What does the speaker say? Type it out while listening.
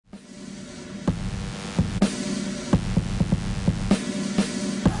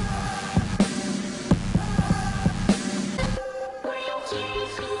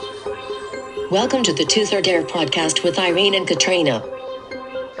Welcome to the Tooth or Dare podcast with Irene and Katrina.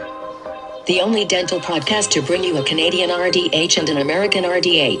 The only dental podcast to bring you a Canadian RDH and an American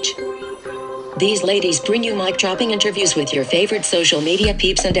RDH. These ladies bring you mic-dropping interviews with your favorite social media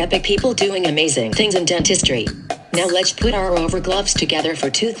peeps and epic people doing amazing things in dentistry. Now let's put our over gloves together for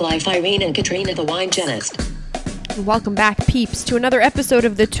Tooth Life. Irene and Katrina, the wine genist. Welcome back, peeps, to another episode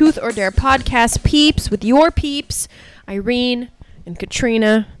of the Tooth or Dare podcast. Peeps, with your peeps, Irene and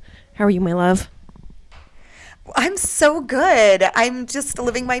Katrina. How are you, my love? I'm so good. I'm just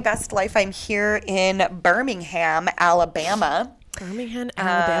living my best life. I'm here in Birmingham, Alabama. Birmingham,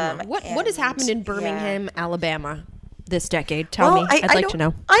 Alabama. What has happened in Birmingham, Alabama this decade? Tell me. I'd like to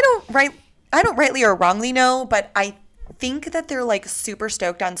know. I don't rightly or wrongly know, but I think that they're like super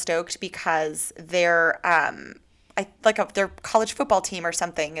stoked on Stoked because their their college football team or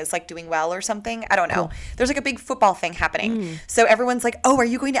something is like doing well or something. I don't know. Cool. There's like a big football thing happening. So everyone's like, "Oh, are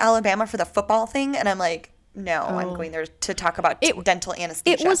you going to Alabama for the football thing?" And I'm like, "No, I'm going there to talk about dental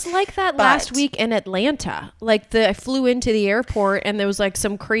anesthesia." It was like that last week in Atlanta. Like I flew into the airport and there was like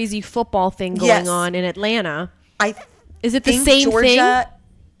some crazy football thing going on in Atlanta. Is it the same thing?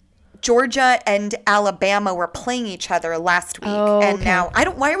 Georgia and Alabama were playing each other last week, and now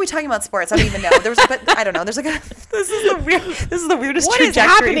why are we talking about sports? I don't even know. I don't know. There's like this is the weirdest what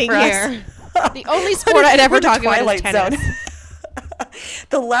trajectory for here? Us. The only sport I'd ever talk about is tennis.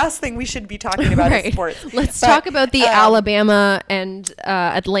 The last thing we should be talking about is sports. Let's talk about the Alabama and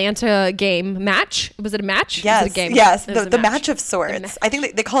Atlanta game match. Was it a match? Yes, was it a game? Yes, the match of sorts. I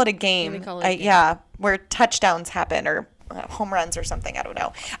think they call it a game. Yeah, where touchdowns happen or home runs or something. I don't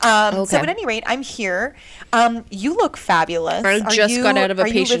know. So at any rate, I'm here. You look fabulous. I just got out of a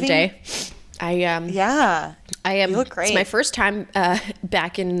patient day. I am. You look great. It's my first time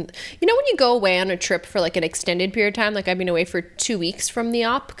back in, when you go away on a trip for like an extended period of time, like I've been away for 2 weeks from the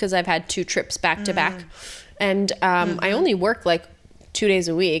op because I've had 2 trips back to back. And I only work like 2 days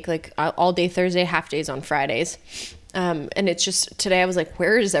a week, like all day Thursday, half days on Fridays. And it's just today I was like,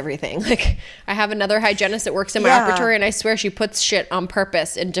 where is everything? Like I have another hygienist that works in my operatory and I swear she puts shit on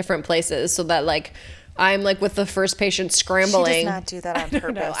purpose in different places so that like I'm like with the first patient scrambling. She does not do that on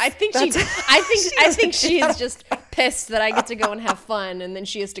purpose. I think she's just pissed that I get to go and have fun and then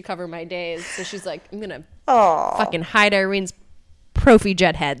she has to cover my days. So she's like, I'm gonna fucking hide Irene's Profi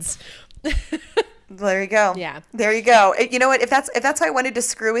jet heads. There you go. Yeah. There you go. You know what? If that's how I wanted to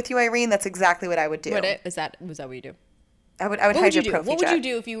screw with you, Irene, that's exactly what I would do. Was that what you do? I would hide your Profi jet. What would you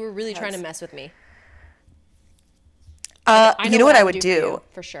do if you were really trying to mess with me? You know what I would do?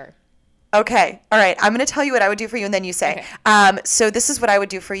 For sure. Okay. All right. I'm going to tell you what I would do for you and then you say. Okay. So this is what I would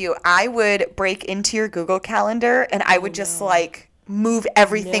do for you. I would break into your Google Calendar and I would just like move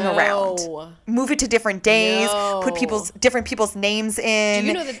everything around. Move it to different days. Put different people's names in. Do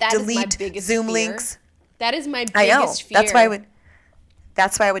you know that delete is my biggest Zoom fear? Links. That is my biggest fear.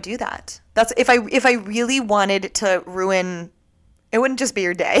 That's why I would do that. That's if I really wanted to ruin. It wouldn't just be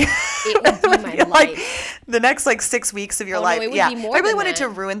your day. It would be my life. Like the next like 6 weeks of your life. No, it would be more if I really than wanted that. to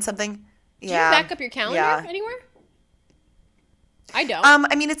ruin something. Do you back up your calendar anywhere? I don't.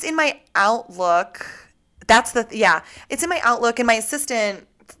 I mean, it's in my Outlook. That's it's in my Outlook, and my assistant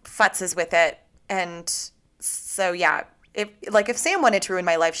futzes with it, and so if Sam wanted to ruin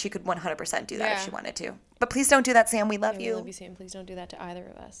my life, she could 100% do that if she wanted to. But please don't do that, Sam. We love you. We love you, Sam. Please don't do that to either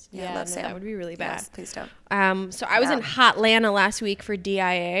of us. Yeah, love Sam. That would be really bad. Yes, please don't. So I was in Hotlanta last week for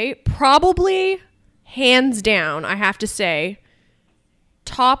DIA. Probably, hands down, I have to say,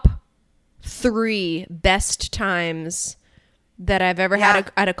 top 3 best times that I've ever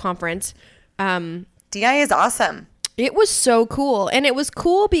had at a conference. DIA is awesome. It was so cool. And it was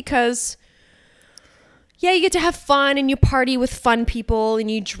cool because, you get to have fun and you party with fun people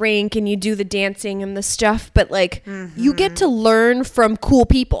and you drink and you do the dancing and the stuff. But like, you get to learn from cool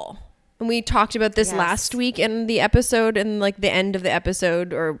people. And we talked about this last week in the episode and like the end of the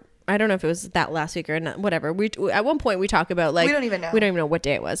episode, or I don't know if it was that last week or not, whatever. At one point we talk about like, we don't even know what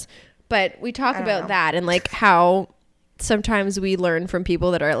day it was. But we talk about that and like how sometimes we learn from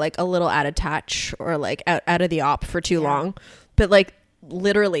people that are like a little out of touch or like out of the op for too long. But like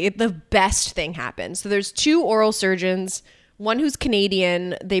literally the best thing happened. So there's 2 oral surgeons, one who's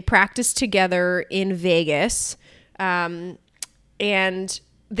Canadian. They practice together in Vegas. And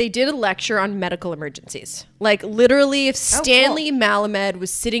they did a lecture on medical emergencies. Like literally if Stanley Malamed was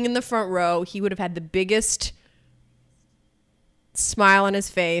sitting in the front row, he would have had the biggest smile on his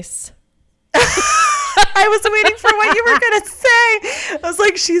face. I was waiting for what you were gonna say. I was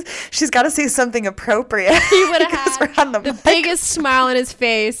like, she's got to say something appropriate. He would have because had we're on the the mic. biggest smile on his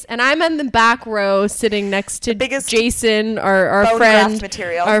face, and I'm in the back row sitting next to biggest Jason, our bone friend. graft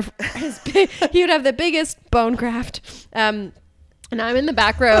material. He would have the biggest bone graft, and I'm in the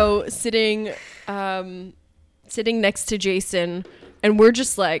back row sitting next to Jason, and we're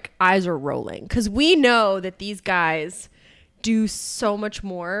just like eyes are rolling because we know that these guys do so much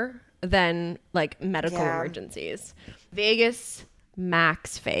more than like medical emergencies. Vegas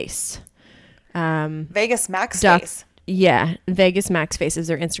Max Face. Vegas Max Duck. face. Yeah, Vegas Max Face is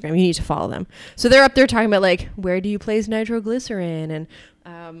their Instagram. You need to follow them. So they're up there talking about like where do you place nitroglycerin and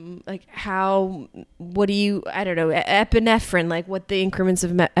like what do you epinephrine, like what the increments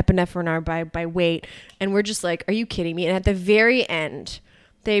of epinephrine are by weight. And we're just like, are you kidding me? And at the very end,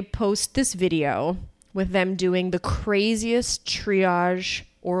 they post this video with them doing the craziest triage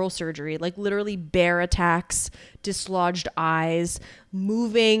oral surgery, like literally bear attacks, dislodged eyes,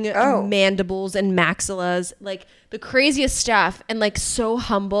 moving mandibles and maxillas, like the craziest stuff, and like so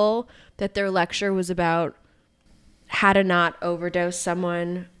humble that their lecture was about how to not overdose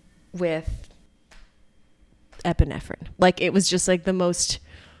someone with epinephrine. Like it was just like the most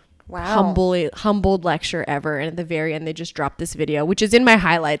humbled lecture ever. And at the very end, they just dropped this video, which is in my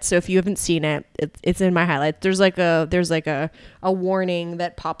highlights. So if you haven't seen it, it's in my highlights. There's like a warning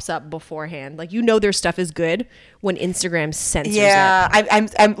that pops up beforehand. Like, you know, their stuff is good when Instagram censors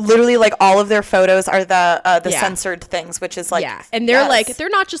it. I'm literally like all of their photos are the censored things, which is like, and they're like, they're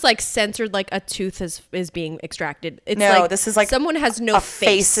not just like censored, like a tooth is being extracted. It's no, like this is like someone has no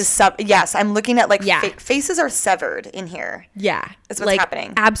face. Yes, I'm looking at like faces are severed in here. Yeah, is what's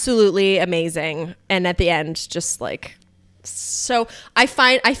happening. Absolutely amazing. And at the end, just like, so I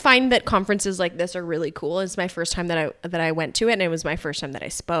find that conferences like this are really cool. It's my first time that I went to it, and it was my first time that I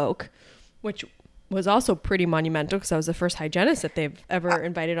spoke, which was also pretty monumental because I was the first hygienist that they've ever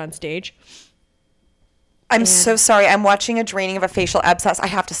invited on stage. I'm so sorry. I'm watching a draining of a facial abscess. I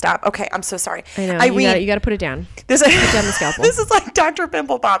have to stop. Okay, I'm so sorry. I know. You got to put it down. Put down the scalpel. This is like Dr.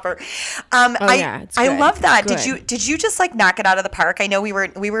 Pimple Popper. I love that. Did you just like knock it out of the park? I know we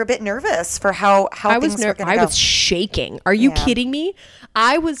were a bit nervous for how things were going to go. I was shaking. Are you kidding me?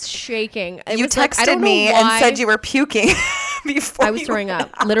 I was shaking. You texted me and said you were puking before. I was throwing up.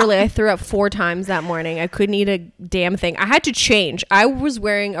 Literally, I threw up 4 times that morning. I couldn't eat a damn thing. I had to change. I was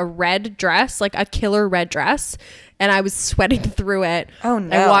wearing a red dress, like a killer red dress, and I was sweating through it. Oh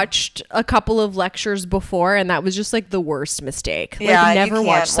no! I watched a couple of lectures before, and that was just like the worst mistake. Like, yeah, never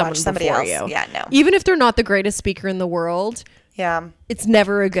watch somebody before else. you. Yeah, no. Even if they're not the greatest speaker in the world. Yeah. It's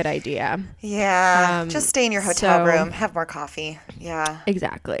never a good idea. Yeah. Just stay in your hotel room, have more coffee. Yeah.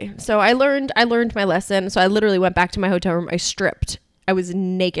 Exactly. So I learned my lesson. So I literally went back to my hotel room. I stripped. I was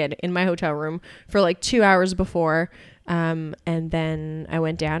naked in my hotel room for like 2 hours before. And then I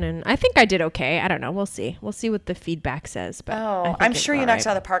went down, and I think I did okay. I don't know. We'll see. We'll see what the feedback says. But I'm sure you knocked it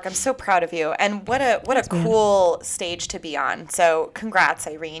out of the park. I'm so proud of you. And what a cool stage to be on. So congrats,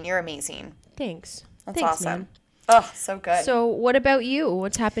 Irene. You're amazing. Thanks. That's awesome. Man. Oh, so good. So what about you?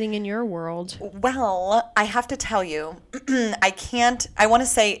 What's happening in your world? Well, I have to tell you, I want to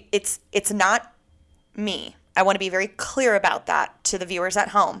say it's not me. I want to be very clear about that to the viewers at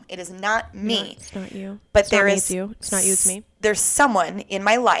home. It is not me. No, it's not you. But it's not me, it's you. It's not you, it's me. There's someone in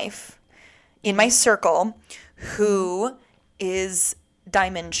my life, in my circle, who is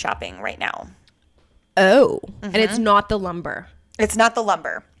diamond shopping right now. Oh. Mm-hmm. And it's not the lumber. It's not the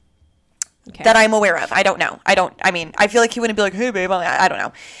lumber. Okay. That I'm aware of. I don't know. I feel like he wouldn't be like, hey, babe, I don't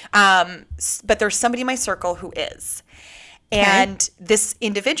know. But there's somebody in my circle who is. Okay. And this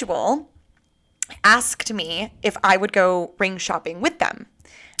individual asked me if I would go ring shopping with them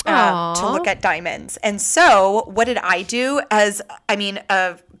to look at diamonds. And so what did I do as,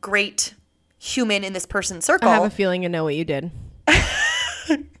 a great human in this person's circle? I have a feeling I know what you did.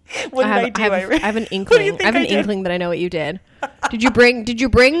 What did I do? I have an inkling. I have an inkling that I know what you did. Did you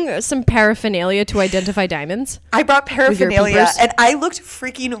bring some paraphernalia to identify diamonds? I brought paraphernalia, and I looked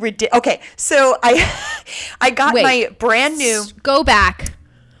freaking ridiculous. Okay, so I got my brand new. Go back.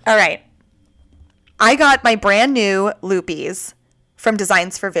 All right. I got my brand new Loopies from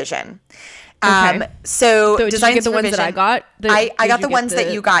Designs for Vision. Okay. So did you get the ones that I got? I got the ones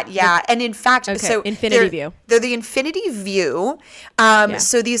that you got, yeah. And in fact, so Infinity View. They're the Infinity View.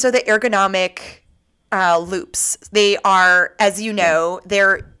 So these are the ergonomic loops. They are, as you know,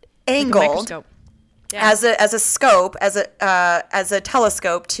 they're angled like as a scope, as a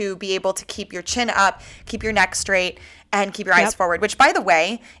telescope to be able to keep your chin up, keep your neck straight, and keep your eyes forward, which, by the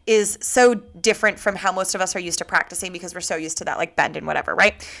way, is so different from how most of us are used to practicing because we're so used to that like bend and whatever,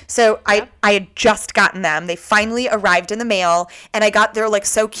 right? So I had just gotten them. They finally arrived in the mail, and they're like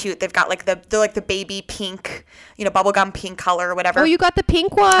so cute. They've got like they're like the baby pink, bubblegum pink color or whatever. Oh, you got the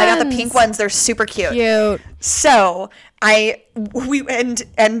pink ones. I got the pink ones. They're super cute. So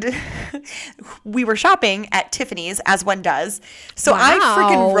we were shopping at Tiffany's, as one does. So I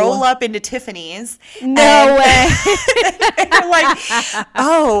freaking roll up into Tiffany's. No way. I'm like,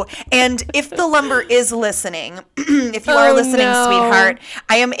 oh, and if the lumber is listening, if you are listening, sweetheart,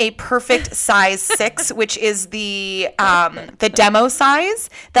 I am a perfect size 6, which is the demo size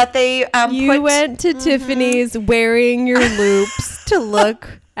that they You went to Tiffany's wearing your loops to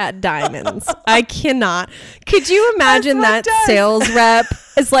look at diamonds. I cannot. Could you imagine that sales rep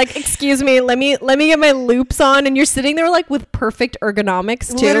is like, excuse me, let me get my loops on, and you're sitting there like with perfect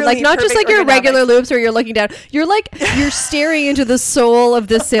ergonomics too. Literally like not just like your regular loops where you're looking down. You're staring into the soul of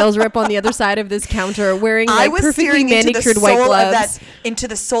this sales rep on the other side of this counter wearing like perfectly manicured white gloves. Into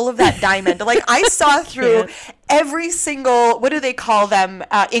the soul of that diamond. Like I saw through every single, what do they call them?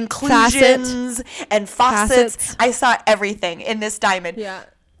 Inclusions and facets. I saw everything in this diamond. Yeah.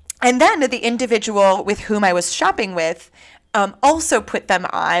 And then the individual with whom I was shopping with also put them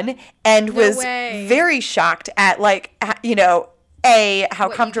on and was very shocked at like, A, how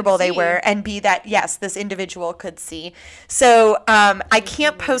comfortable they were, and B, that, yes, this individual could see. So I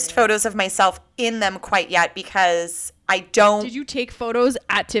can't post photos of myself in them quite yet because I don't. Did you take photos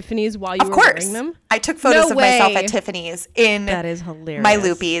at Tiffany's while you were wearing them? I took photos of myself at Tiffany's in that is hilarious. My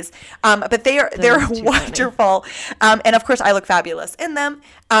loopies. But they're wonderful. And of course I look fabulous in them.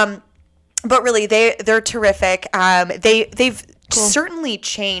 But really they're terrific. They've certainly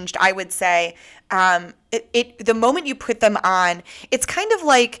changed, I would say. The moment you put them on, it's kind of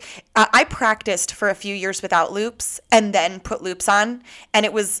like I practiced for a few years without loops and then put loops on, and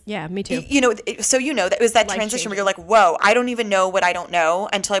it was me too. So that it was that transition where you're like, whoa, I don't even know what I don't know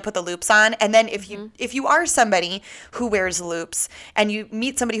until I put the loops on. And then if you are somebody who wears loops and you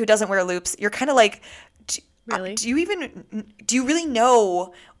meet somebody who doesn't wear loops, you're kind of like, really? Do you really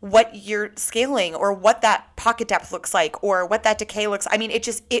know what you're scaling or what that pocket depth looks like or what that decay looks? I mean,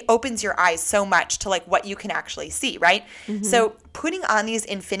 it opens your eyes so much to like what you can actually see, right? Mm-hmm. So putting on these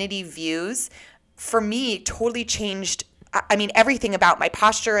infinity views for me totally changed, everything about my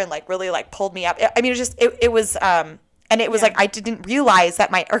posture and like really like pulled me up. I mean, it was like I didn't realize that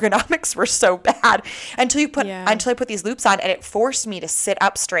my ergonomics were so bad until I put these loops on, and it forced me to sit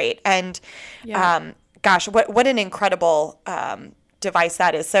up straight. And gosh, what an incredible device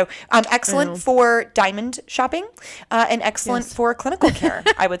that is. So excellent for diamond shopping and excellent for clinical care,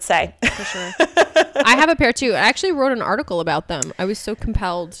 I would say. For sure. I have a pair too. I actually wrote an article about them. I was so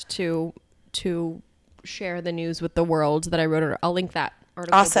compelled to share the news with the world that I wrote. I'll link that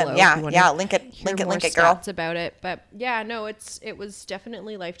article awesome. below. Yeah. Link it, girl. About it. But yeah, no, it was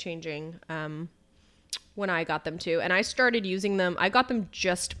definitely life-changing. When I got them too. And I started using them. I got them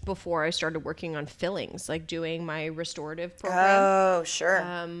just before I started working on fillings, like doing my restorative program. Oh, sure.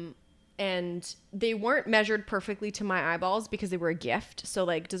 And they weren't measured perfectly to my eyeballs because they were a gift. So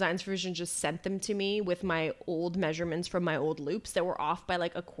like Designs for Vision just sent them to me with my old measurements from my old loops that were off by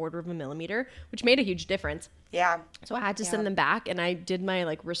like 1/4 of a millimeter, which made a huge difference. Yeah. So I had to send them back, and I did my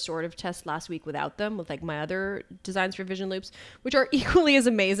like restorative test last week without them, with like my other Designs for Vision loops, which are equally as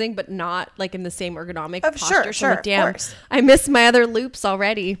amazing, but not like in the same ergonomic posture. Sure, I'm like, damn, I miss my other loops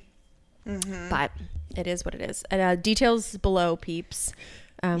already. Mm-hmm. But it is what it is. And details below, peeps.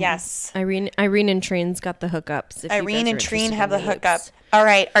 Yes. Irene and Trina's got the hookups. Irene and Trina have the hookup. All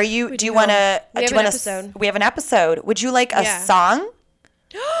right. Do you want to? We have an episode. Would you like a song?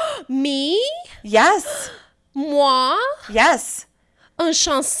 Me? Yes. Moi? Yes. Un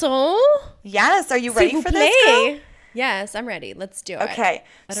chanson? Yes. Are you ready for this, girl? Yes, I'm ready. Let's do it. Okay.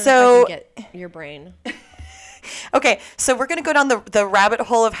 I don't know if I can get your brain. Okay, so we're going to go down the rabbit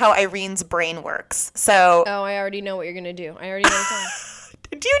hole of how Irene's brain works. So. Oh, I already know what you're going to do. I already know the song.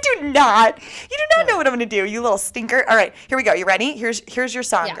 You do not know what I'm going to do, you little stinker. All right, here we go. You ready? Here's your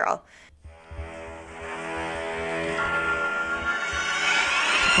song, girl.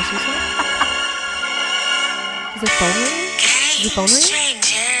 Is it phone ringing? Is it phone ringing?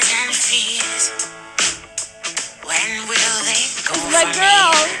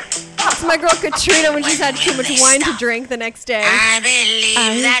 It's my girl Katrina when she's had too much wine to drink the next day. I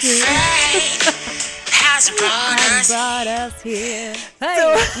believe that brought us here.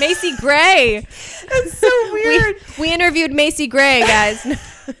 Hey, Macy Gray. That's so weird. We interviewed Macy Gray, guys.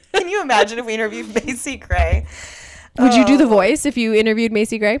 Can you imagine if we interviewed Macy Gray? Would you do the voice if you interviewed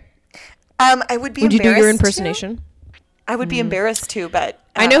Macy Gray? I would be. Would you do your impersonation? I would be embarrassed too, but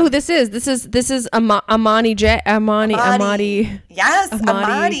I know who this is. This is Amani J. Amadi. Yes,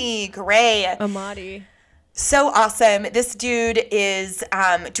 Amadi Gray. Amadi. So awesome. This dude is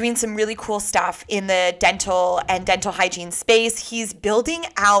doing some really cool stuff in the dental and dental hygiene space. He's building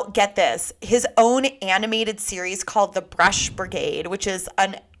out, get this, his own animated series called The Brush Brigade, which is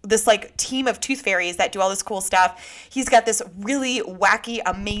this like team of tooth fairies that do all this cool stuff. He's got this really wacky,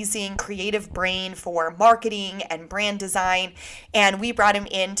 amazing, creative brain for marketing and brand design. And we brought him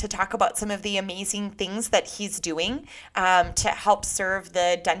in to talk about some of the amazing things that he's doing to help serve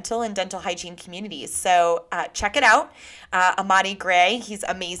the dental and dental hygiene communities. So check it out. Amadi Gray, he's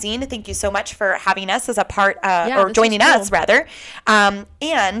amazing. Thank you so much for having us as a part, or joining us rather.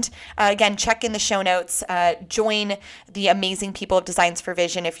 And again, check in the show notes, join the amazing people of Designs for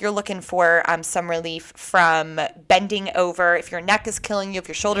Vision. If you're looking for some relief from bending over, if your neck is killing you, if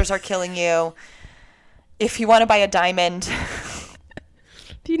your shoulders are killing you, if you want to buy a diamond.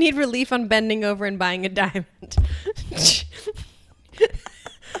 If you need relief on bending over and buying a diamond.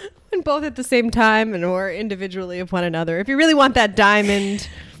 And both at the same time or individually of one another. If you really want that diamond.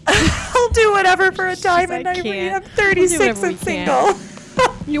 I'll do whatever for a diamond. I'm 36 and single.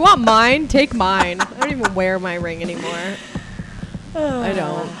 You want mine? Take mine. I don't even wear my ring anymore. I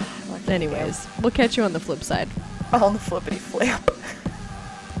don't. Anyways, we'll catch you on the flip side. On the flippity flip.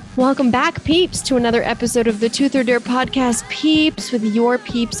 Welcome back, peeps, to another episode of the Truth or Dare podcast. Peeps, with your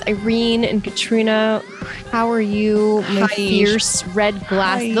peeps, Irene and Katrina. How are you? My fierce red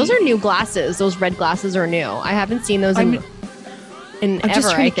glasses. Hi. Those are new glasses. Those red glasses are new. I haven't seen those in I'm ever,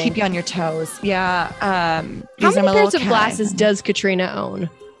 just trying to keep you on your toes. Yeah. How many pairs of glasses does Katrina own?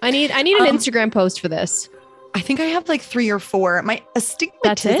 I need an Instagram post for this. I think I have like 3 or 4. My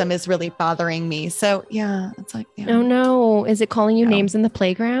astigmatism is really bothering me. So yeah, it's like, yeah. Oh no. Is it calling you names in the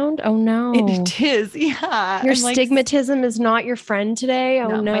playground? Oh no. It is. Yeah. Your stigmatism is not your friend today.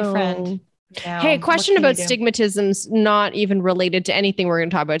 Oh no. My friend. No. Hey, question about stigmatism's not even related to anything we're going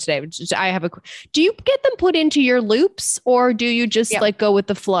to talk about today. Do you get them put into your loops or do you just like go with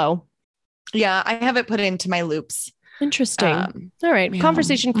the flow? Yeah, I have it put into my loops. Interesting. All right. Yeah.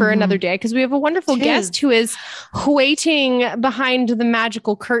 Conversation for another day, because we have a wonderful guest who is waiting behind the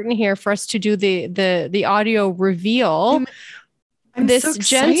magical curtain here for us to do the audio reveal. I'm this so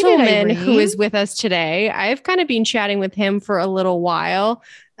excited, gentleman Irene, who is with us today, I've kind of been chatting with him for a little while,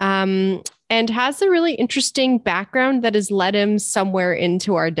 and has a really interesting background that has led him somewhere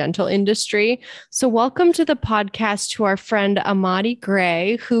into our dental industry. So welcome to the podcast to our friend Amadi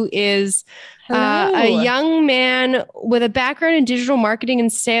Gray, who is a young man with a background in digital marketing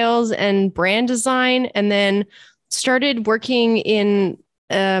and sales and brand design, and then started working in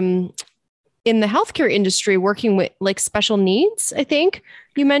the healthcare industry, working with like special needs, I think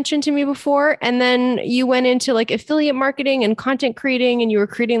you mentioned to me before. And then you went into like affiliate marketing and content creating, and you were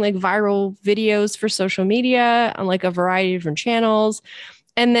creating like viral videos for social media on like a variety of different channels.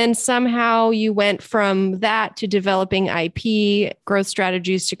 And then somehow you went from that to developing IP, growth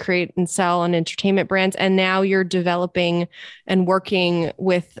strategies to create and sell on entertainment brands. And now you're developing and working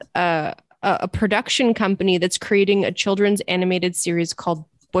with a production company that's creating a children's animated series called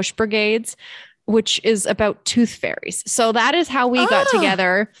Bush Brigades, which is about tooth fairies. So that is how we got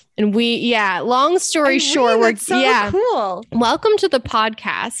together. And long story short, cool. Welcome to the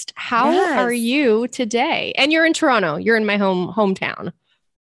podcast. How are you today? And you're in Toronto. You're in my hometown.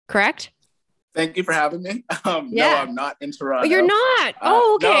 Correct? Thank you for having me. No, I'm not in Toronto. You're not?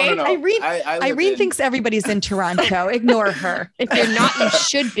 Oh, okay. No. Irene thinks everybody's in Toronto. Ignore her. If you're not, you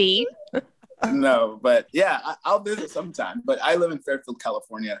should be. No, but yeah, I'll visit sometime. But I live in Fairfield,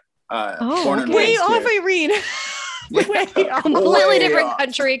 California. Born and way off, Irene. Completely different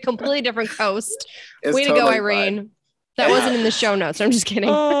country, completely different coast. Way to go, Irene. Fine. That wasn't in the show notes. I'm just kidding.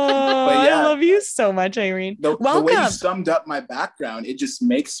 I love you so much, Irene. The way you summed up my background, it just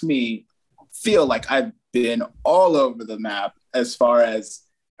makes me feel like I've been all over the map as far as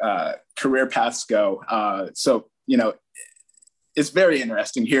career paths go. So, it's very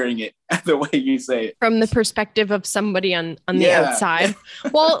interesting hearing it the way you say it. From the perspective of somebody on the outside.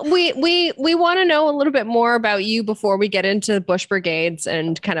 Well, we want to know a little bit more about you before we get into Bush Brigades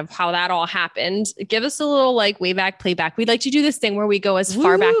and kind of how that all happened. Give us a little like way back, playback. We'd like to do this thing where we go as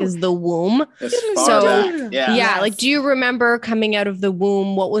far back as the womb. Back. Yeah. Like, do you remember coming out of the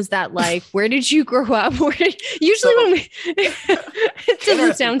womb? What was that like? Where did you grow up? When it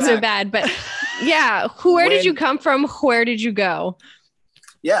doesn't sound so bad, but yeah. Where did you come from? Where did you go?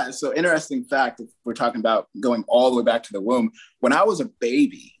 Yeah, so interesting fact, if we're talking about going all the way back to the womb, when I was a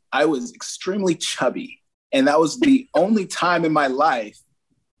baby, I was extremely chubby. And that was the only time in my life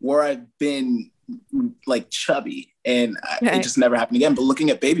where I've been like chubby, and it just never happened again. But looking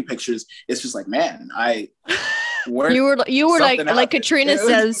at baby pictures, it's just like, man, you were like Katrina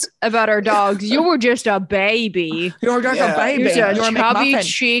says about our dogs. You were just a baby. You were just a baby. You're a You're a chubby McMuffin.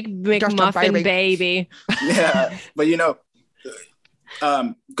 cheek McMuffin baby. Yeah, but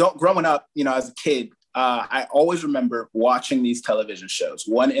growing up, as a kid, I always remember watching these television shows.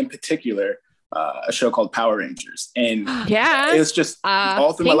 One in particular, a show called Power Rangers, and it was just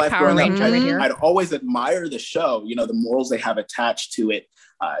all through my life growing up. I'd always admire the show. The morals they have attached to it,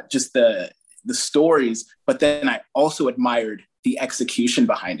 just the stories. But then I also admired the execution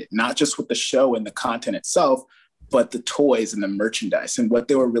behind it, not just with the show and the content itself, but the toys and the merchandise and what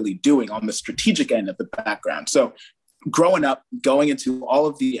they were really doing on the strategic end of the background. So growing up, going into all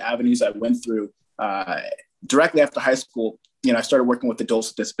of the avenues I went through, directly after high school, I started working with adults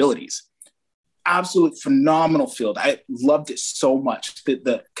with disabilities. Absolute phenomenal field. I loved it so much.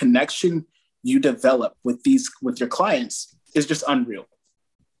 The connection you develop with your clients is just unreal.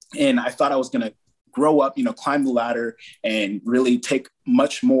 And I thought I was going to grow up, climb the ladder and really take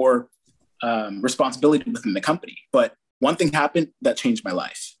much more responsibility within the company. But one thing happened that changed my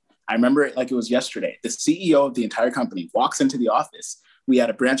life. I remember it like it was yesterday. The CEO of the entire company walks into the office. We had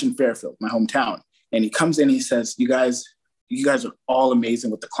a branch in Fairfield, my hometown. And he comes in, he says, you guys are all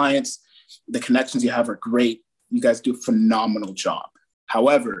amazing with the clients. The connections you have are great. You guys do a phenomenal job.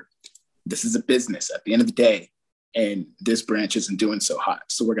 However, this is a business at the end of the day, and this branch isn't doing so hot.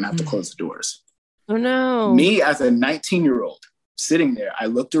 So we're going to have to close the doors. Oh, no. Me as a 19-year-old sitting there, I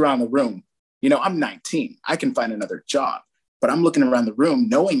looked around the room. I'm 19. I can find another job. But I'm looking around the room,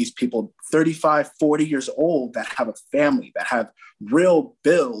 knowing these people 35, 40 years old that have a family, that have real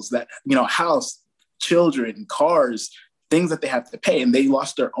bills, that, house, children, cars, things that they have to pay. And they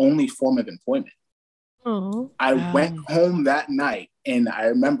lost their only form of employment. Oh, I went home that night and I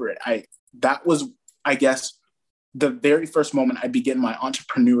remember it. That was, I guess, the very first moment I began my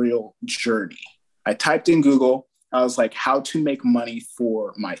entrepreneurial journey. I typed in Google, I was like, how to make money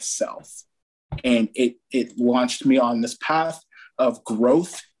for myself. And it launched me on this path of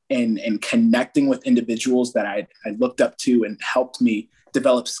growth and connecting with individuals that I looked up to and helped me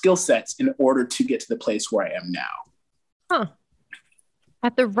develop skill sets in order to get to the place where I am now. Huh.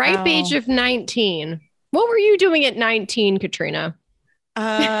 At the ripe age of 19. What were you doing at 19, Katrina?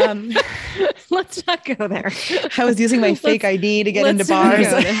 Let's not go there. I was using my fake ID to get into bars.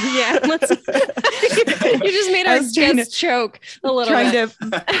 Yeah, you just made our guests choke a little trying bit.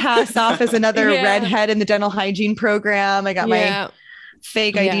 to pass off as another redhead in the dental hygiene program. I got my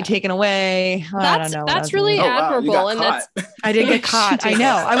fake ID taken away. I don't know. That's really admirable. Wow, and I didn't get caught. I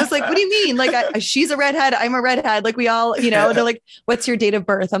know. I was like, what do you mean? Like, she's a redhead. I'm a redhead. Like we all, they're like, what's your date of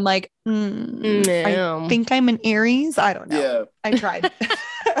birth? I'm like, I think I'm an Aries. I don't know. Yeah. I tried.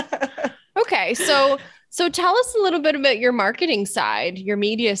 Okay. So tell us a little bit about your marketing side, your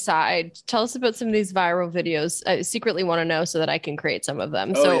media side. Tell us about some of these viral videos. I secretly want to know so that I can create some of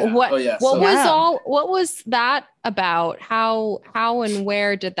them. What was that about? How and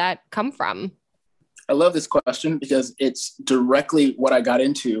where did that come from? I love this question because it's directly what I got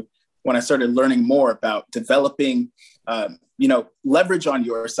into when I started learning more about developing, leverage on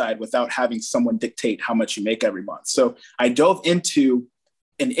your side without having someone dictate how much you make every month. So I dove into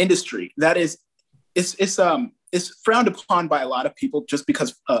an industry that is, it's frowned upon by a lot of people just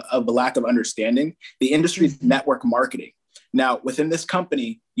because of the lack of understanding. The industry is network marketing. Now, within this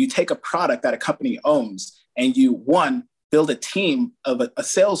company, you take a product that a company owns and you, one, build a team of a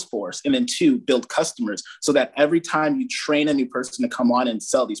sales force, and then two, build customers so that every time you train a new person to come on and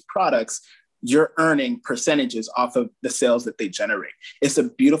sell these products, you're earning percentages off of the sales that they generate. It's a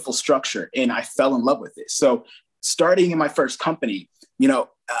beautiful structure, and I fell in love with it. So starting in my first company,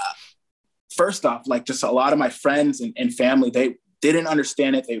 first off, like just a lot of my friends and family, they didn't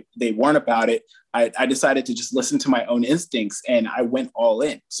understand it. They weren't about it. I decided to just listen to my own instincts and I went all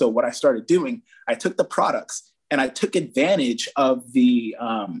in. So what I started doing, I took the products and I took advantage of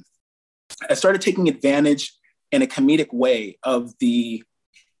I started taking advantage in a comedic way of the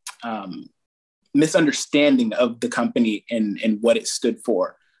misunderstanding of the company and what it stood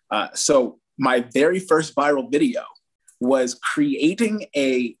for. So my very first viral video was creating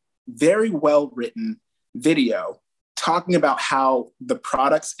a very well-written video talking about how the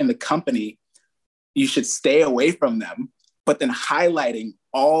products in the company, you should stay away from them, but then highlighting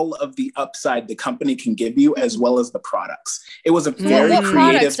all of the upside the company can give you as well as the products. It was a very creative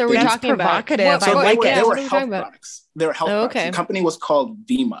products are we thing. talking about? So they were health about? products. They were health products. Okay. The company was called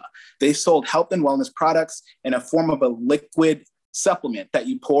Vima. They sold health and wellness products in a form of a liquid supplement that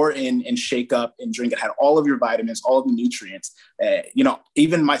you pour in and shake up and drink. It had all of your vitamins, all of the nutrients.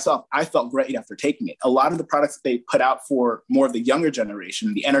 Even myself, I felt great after taking it. A lot of the products that they put out for more of the younger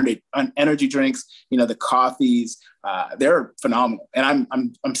generation, the energy drinks, the coffees, they're phenomenal. And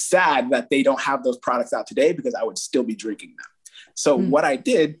I'm sad that they don't have those products out today, because I would still be drinking them. So what I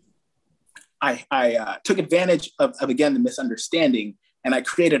did, I took advantage of again, the misunderstanding, and I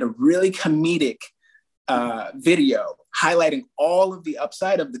created a really comedic video highlighting all of the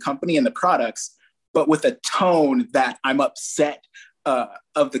upside of the company and the products, but with a tone that I'm upset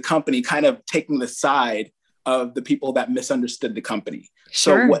of the company, kind of taking the side of the people that misunderstood the company.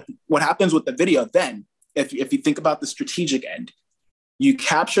 Sure. So what happens with the video then, if you think about the strategic end, you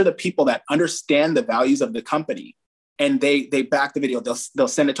capture the people that understand the values of the company, and they back the video. They'll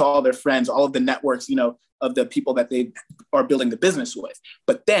send it to all their friends, all of the networks, of the people that they are building the business with.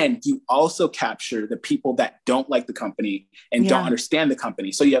 But then you also capture the people that don't like the company and don't understand the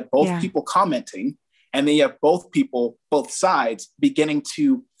company. So you have both people commenting, and then you have both sides beginning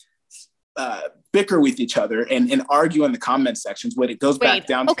to bicker with each other and argue in the comment sections when it goes back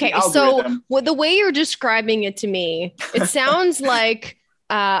down to the algorithm. So the way you're describing it to me, it sounds like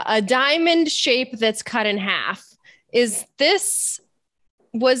a diamond shape that's cut in half.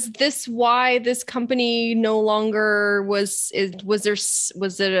 Was this why this company no longer was that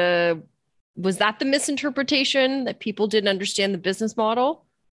the misinterpretation, that people didn't understand the business model?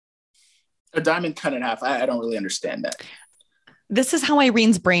 A diamond cut in half. I don't really understand that. This is how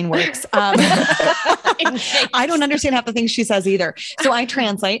Irene's brain works. I don't understand half the things she says either. So I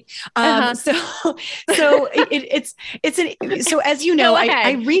translate. So as you know,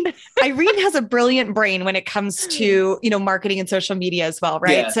 Irene has a brilliant brain when it comes to, marketing and social media as well.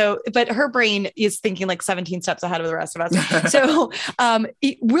 Right. Yeah. So, but her brain is thinking like 17 steps ahead of the rest of us. So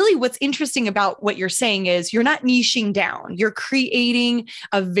really what's interesting about what you're saying is you're not niching down. You're creating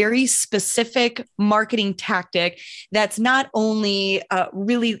a very specific marketing tactic that's not only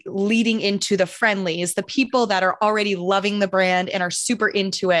really leading into the friendlies, the people that are already loving the brand and are super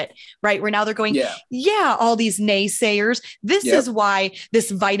into it, right? Where now they're going, all these naysayers. This is why this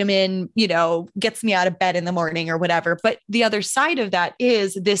vitamin, gets me out of bed in the morning or whatever. But the other side of that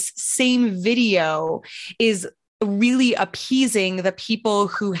is this same video is really appeasing the people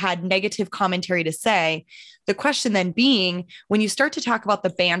who had negative commentary to say. The question then being, when you start to talk about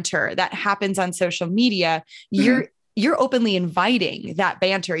the banter that happens on social media, you're openly inviting that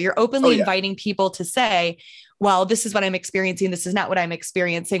banter. You're openly inviting people to say, well, this is what I'm experiencing. This is not what I'm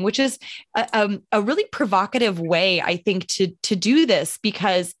experiencing, which is a really provocative way, I think, to do this,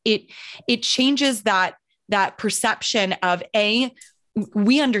 because it changes that perception of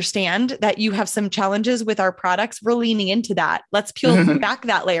we understand that you have some challenges with our products. We're leaning into that. Let's peel back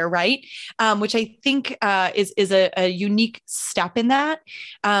that layer, right? Which I think is a unique step in that.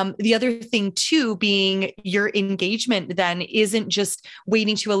 The other thing too, being your engagement then isn't just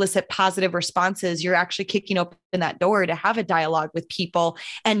waiting to elicit positive responses. You're actually kicking open that door to have a dialogue with people,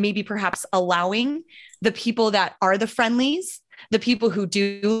 and maybe perhaps allowing the people that are the friendlies, the people who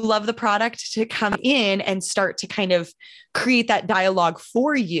do love the product, to come in and start to kind of create that dialogue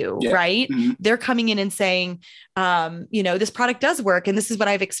for you, right? Mm-hmm. They're coming in and saying, this product does work, and this is what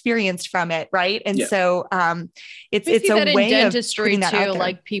I've experienced from it, right? And so it's a way in dentistry of too,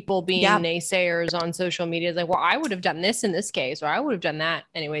 like people being naysayers on social media, like, well, I would have done this in this case, or I would have done that.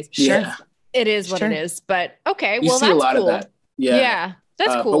 Anyways, it is what it is. But okay, you see that's a lot cool. of that. Yeah,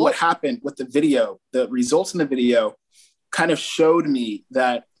 that's cool. But what happened with the video, the results in the video kind of showed me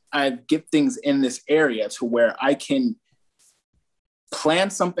that I get things in this area to where I can plan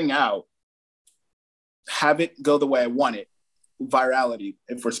something out, have it go the way I want it, virality,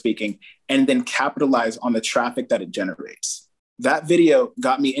 if we're speaking, and then capitalize on the traffic that it generates. That video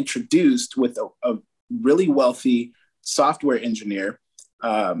got me introduced with a really wealthy software engineer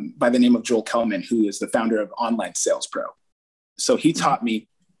by the name of Joel Kellman, who is the founder of Online Sales Pro. So he taught me,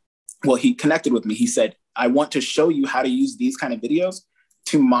 he connected with me. He said, I want to show you how to use these kind of videos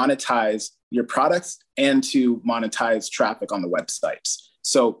to monetize your products and to monetize traffic on the websites.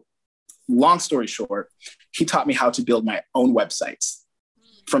 So long story short, he taught me how to build my own websites.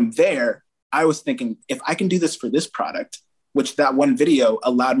 From there, I was thinking, if I can do this for this product, which that one video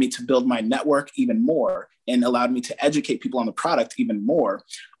allowed me to build my network even more and allowed me to educate people on the product even more,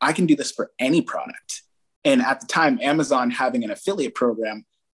 I can do this for any product. And at the time, Amazon having an affiliate program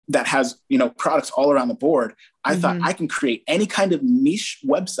that has, products all around the board, I thought I can create any kind of niche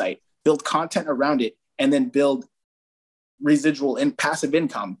website, build content around it, and then build residual and passive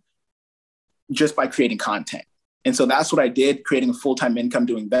income just by creating content. And so that's what I did, creating a full-time income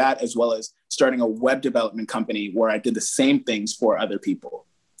doing that, as well as starting a web development company where I did the same things for other people.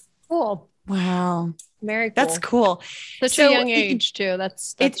 Cool. Wow. Very cool. That's cool. Such a young age too.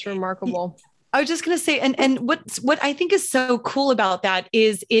 That's remarkable. I was just going to say, and what I think is so cool about that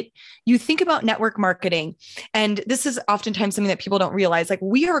is you think about network marketing, and this is oftentimes something that people don't realize, like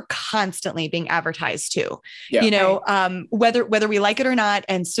we are constantly being advertised to, whether we like it or not.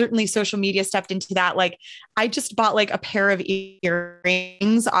 And certainly social media stepped into that. Like I just bought like a pair of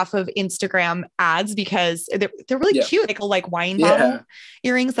earrings off of Instagram ads because they're really cute. Like wine bottle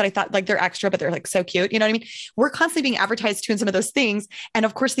earrings that I thought like they're extra, but they're like so cute. You know what I mean? We're constantly being advertised to in some of those things. And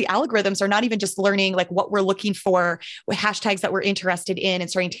of course the algorithms are not even just learning like what we're looking for, with hashtags that we're interested in, and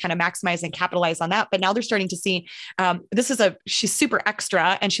starting to kind of maximize and capitalize on that. But now they're starting to see, she's super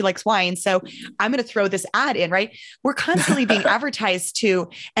extra and she likes wine. So I'm going to throw this ad in, right? We're constantly being advertised to.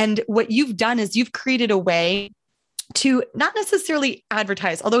 And what you've done is you've created a way to not necessarily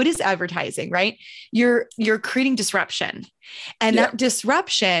advertise, although it is advertising, right? You're creating disruption. And that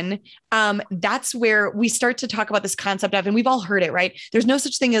disruption, that's where we start to talk about this concept of, and we've all heard it, right? There's no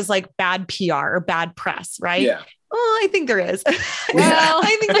such thing as like bad PR or bad press, right? Yeah. Oh, I think there is. Well,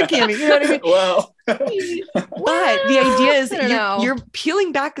 I think there can be. You know what I mean? Well, but the idea is you're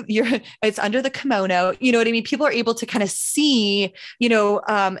peeling back. It's under the kimono. You know what I mean? People are able to kind of see,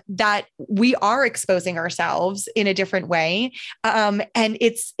 that we are exposing ourselves in a different way, and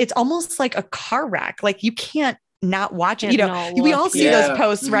it's almost like a car wreck. Like you can't not watch it. We all see those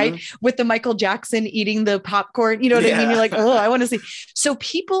posts, right? With the Michael Jackson eating the popcorn, you know what I mean? You're like, oh, I want to see. So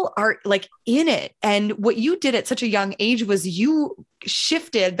people are like in it. And what you did at such a young age was you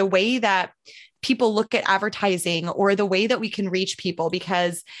shifted the way that people look at advertising or the way that we can reach people,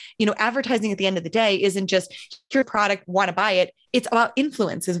 because, advertising at the end of the day isn't just your product, want to buy it. It's about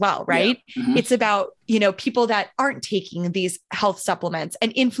influence as well, right? Yeah. Mm-hmm. It's about, people that aren't taking these health supplements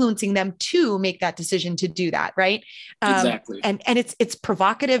and influencing them to make that decision to do that. Right. Exactly. And it's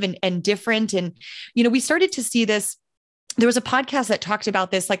provocative and different. And, we started to see this. There was a podcast that talked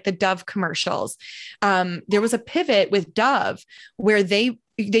about this, like the Dove commercials. There was a pivot with Dove where they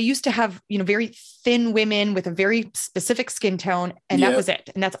used to have, very thin women with a very specific skin tone, and that was it.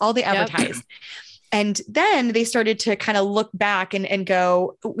 And that's all they advertised. And then they started to kind of look back and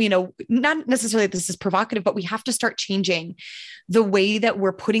go, not necessarily that this is provocative, but we have to start changing the way that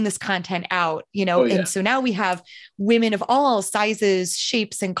we're putting this content out, And so now we have women of all sizes,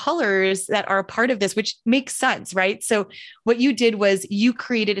 shapes, and colors that are a part of this, which makes sense, right? So what you did was you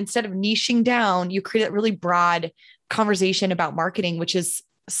created, instead of niching down, you created a really broad conversation about marketing, which is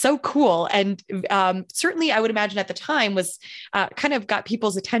so cool. And certainly I would imagine at the time was kind of got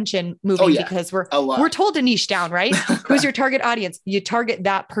people's attention moving because we're told to niche down, right? Who's your target audience? You target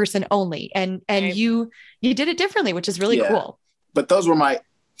that person only. And you did it differently, which is really cool. But those were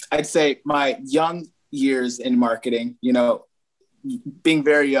I'd say my young years in marketing, being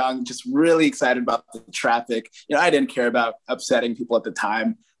very young, just really excited about the traffic. I didn't care about upsetting people at the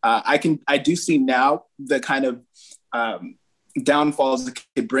time. I do see now the kind of downfalls it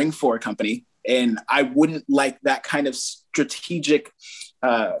could bring for a company. And I wouldn't like that kind of strategic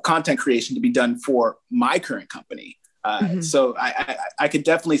content creation to be done for my current company. So I could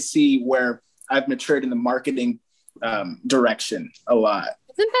definitely see where I've matured in the marketing direction a lot.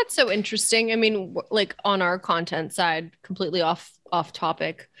 Isn't that so interesting? I mean, like on our content side, completely off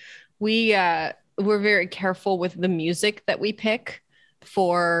topic, we're very careful with the music that we pick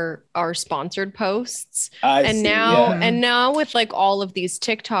for our sponsored posts. Now with like all of these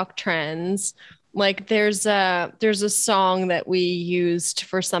TikTok trends, like there's a song that we used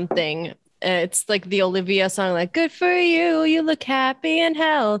for something. It's like the Olivia song, like "Good for you, you look happy and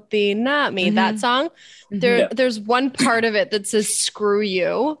healthy, not me." That song. There's one part of it that says "screw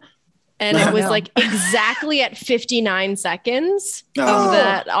you," and it was like exactly at 59 seconds of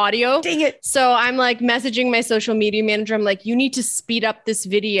that audio. Dang it. So I'm like messaging my social media manager. I'm like, you need to speed up this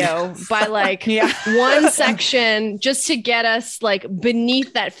video by like one section just to get us like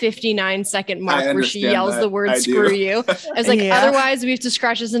beneath that 59-second mark where she yells the word "screw you." I was like, otherwise we have to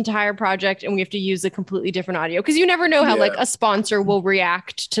scratch this entire project and we have to use a completely different audio. Because you never know how like a sponsor will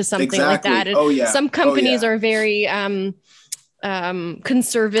react to something like that. And some companies are very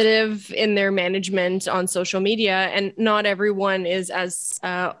conservative in their management on social media, and not everyone is as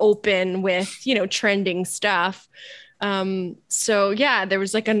open with trending stuff. So there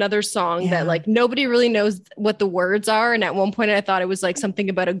was like another song that like nobody really knows what the words are, and at one point I thought it was like something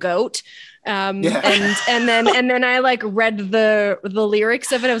about a goat. And then I like read the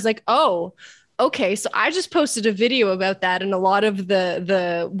lyrics of it. I was like, oh, okay, so I just posted a video about that, and a lot of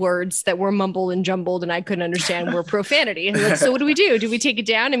the words that were mumbled and jumbled and I couldn't understand were profanity. And like, so what do we do? Do we take it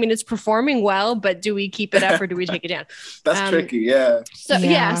down? I mean, it's performing well, but do we keep it up or do we take it down? That's tricky. Yeah. So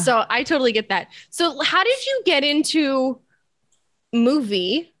yeah, so I totally get that. So how did you get into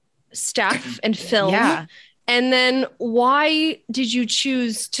movie stuff and film? Yeah. And then why did you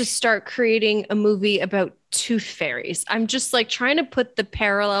choose to start creating a movie about tooth fairies? I'm just like trying to put the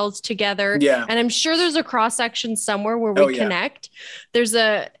parallels together. Yeah. And I'm sure there's a cross section somewhere where we connect. There's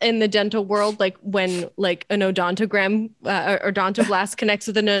in the dental world, like when like an odontogram or odontoblast connects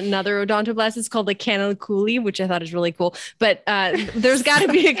with another odontoblast, it's called like canaliculi, which I thought is really cool. But there's got to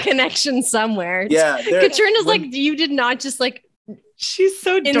be a connection somewhere. Yeah. Katrina's like, you did not just like, she's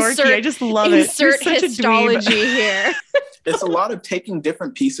so dorky. I just love it. Insert histology here. It's a lot of taking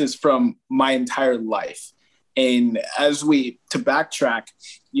different pieces from my entire life. And to backtrack,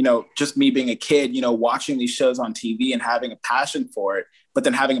 just me being a kid, watching these shows on TV and having a passion for it, but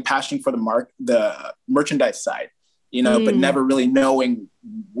then having a passion for the merchandise side, but never really knowing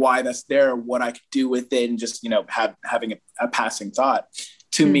why that's there, what I could do with it, and just, having a passing thought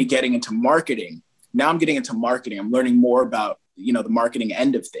to me getting into marketing. Now I'm getting into marketing. I'm learning more about, the marketing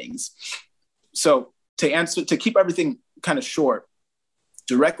end of things. So to keep everything kind of short,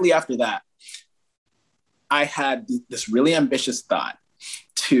 directly after that, I had this really ambitious thought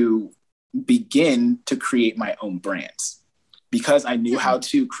to begin to create my own brands, because I knew how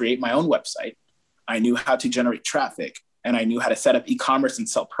to create my own website. I knew how to generate traffic, and I knew how to set up e-commerce and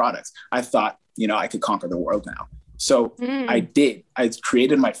sell products. I thought, I could conquer the world now. So I did. I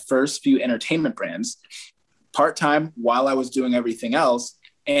created my first few entertainment brands part-time while I was doing everything else,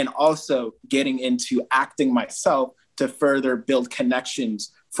 and also getting into acting myself to further build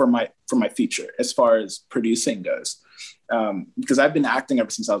connections for my future as far as producing goes. Because I've been acting ever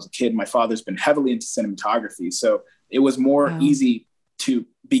since I was a kid. My father's been heavily into cinematography. So it was more easy to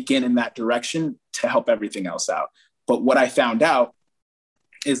begin in that direction to help everything else out. But what I found out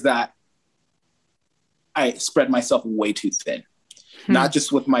is I spread myself way too thin. Not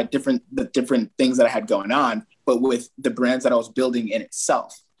just with the different things that I had going on, but with the brands that I was building in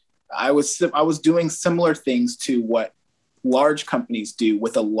itself. I was doing similar things to what large companies do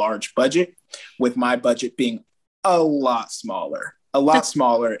with a large budget, with my budget being a lot smaller,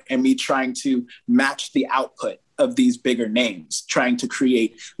 and me trying to match the output of these bigger names, trying to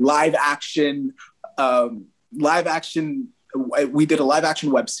create live action. We did a live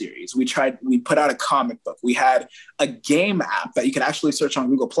action web series. We put out a comic book. We had a game app that you could actually search on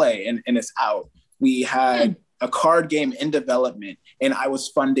Google Play and it's out. We had a card game in development, and I was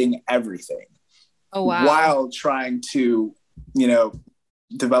funding everything. Oh, wow. While trying to,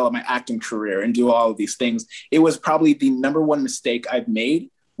 develop my acting career and do all of these things. It was probably the number one mistake I've made,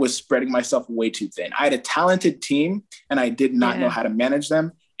 was spreading myself way too thin. I had a talented team and I did not know how to manage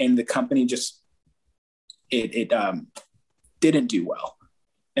them. And the company just, it didn't do well.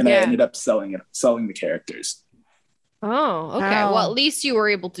 And I ended up selling the characters. Oh, okay. Wow. Well, at least you were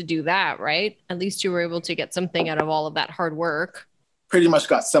able to do that, right? At least you were able to get something out of all of that hard work. Pretty much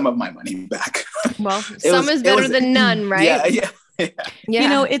got some of my money back. Well, some is better than none, right? Yeah.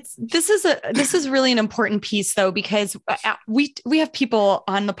 This is really an important piece though, because we have people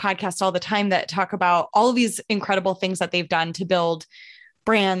on the podcast all the time that talk about all of these incredible things that they've done to build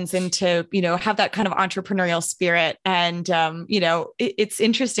brands and to, have that kind of entrepreneurial spirit. And, it's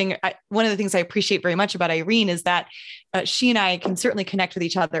interesting. One of the things I appreciate very much about Irene is that she and I can certainly connect with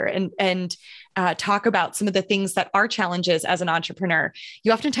each other and talk about some of the things that are challenges as an entrepreneur.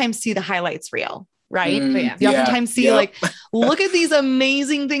 You oftentimes see the highlights reel, right? You oftentimes see like, look at these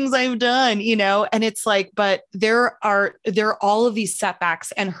amazing things I've done, and it's like, but there are all of these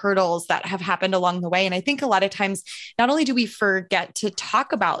setbacks and hurdles that have happened along the way. And I think a lot of times, not only do we forget to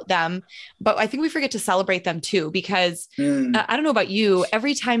talk about them, but I think we forget to celebrate them too, because I don't know about you,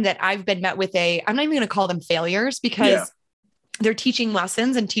 every time that I've been met with I'm not even going to call them failures, because they're teaching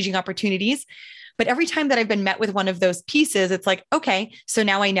lessons and teaching opportunities. But every time that I've been met with one of those pieces, it's like, okay, so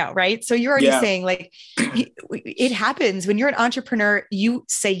now I know, right? So you're already saying like, it happens when you're an entrepreneur, you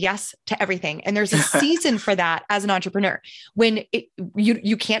say yes to everything. And there's a season for that as an entrepreneur. When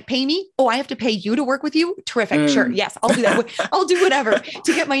you can't pay me. Oh, I have to pay you to work with you. Terrific. Sure. Yes, I'll do that. I'll do whatever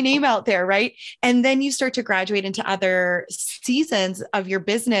to get my name out there. Right. And then you start to graduate into other seasons of your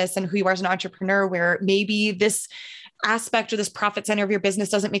business and who you are as an entrepreneur, where maybe this aspect or this profit center of your business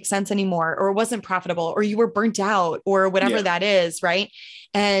doesn't make sense anymore, or wasn't profitable, or you were burnt out, or whatever that is. Right.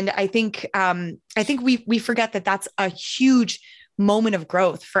 And I think we forget that that's a huge moment of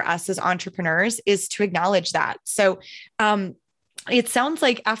growth for us as entrepreneurs, is to acknowledge that. So, it sounds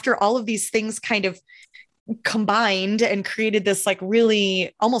like after all of these things kind of combined and created this like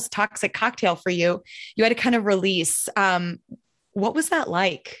really almost toxic cocktail for you, you had to kind of release. What was that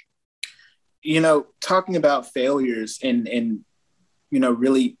like? Talking about failures and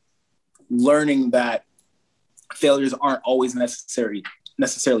really learning that failures aren't always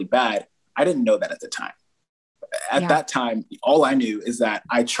necessarily bad. I didn't know that at the time. At that time, all I knew is that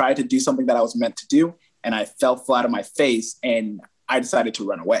I tried to do something that I was meant to do, and I fell flat on my face, and I decided to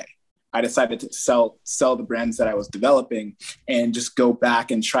run away. I decided to sell the brands that I was developing and just go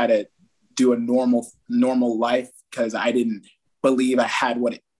back and try to do a normal life, because I didn't believe I had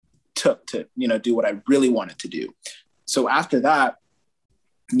what it took to, do what I really wanted to do. So after that,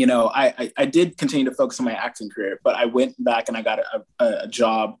 I did continue to focus on my acting career, but I went back and I got a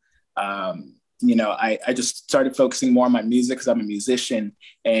job. I just started focusing more on my music because I'm a musician.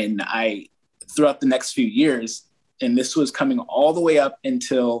 And throughout the next few years, and this was coming all the way up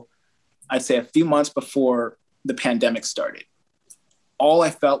until I'd say a few months before the pandemic started, all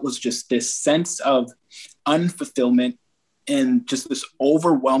I felt was just this sense of unfulfillment and just this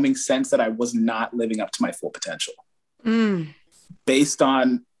overwhelming sense that I was not living up to my full potential. Based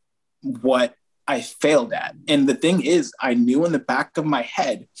on what I failed at. And the thing is, I knew in the back of my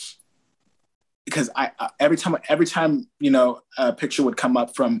head, because every time a picture would come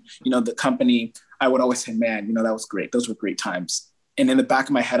up from the company, I would always say, man, that was great. Those were great times. And in the back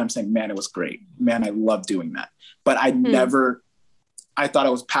of my head, I'm saying, man, it was great. Man, I love doing that. But I thought I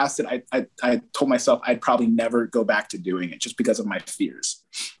was past it. I told myself I'd probably never go back to doing it just because of my fears.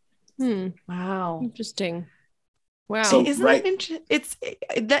 Wow. Interesting. Wow. So, Isn't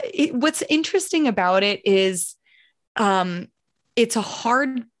it what's interesting about it is it's a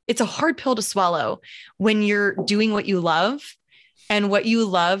hard pill to swallow when you're doing what you love and what you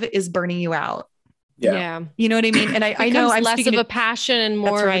love is burning you out. Yeah. You know what I mean? And I know I'm less of a passion and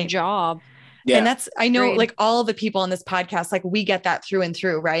more of a job. Yeah. And I know like all the people on this podcast, like we get that through and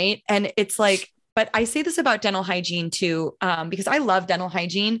through. Right. And it's like, but I say this about dental hygiene too, because I love dental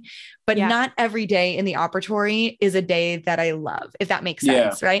hygiene, but not every day in the operatory is a day that I love, if that makes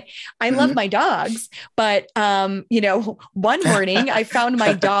sense. Right. I love my dogs, but, one morning I found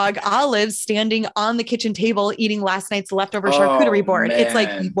my dog Olive standing on the kitchen table, eating last night's leftover charcuterie board. Man. It's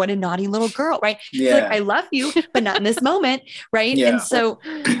like, what a naughty little girl. Right. Yeah. Like, I love you, but not in this moment. Right. Yeah. And so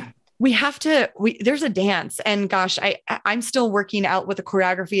there's a dance, and gosh, I'm still working out what the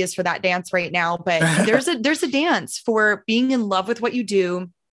choreography is for that dance right now, but there's a dance for being in love with what you do,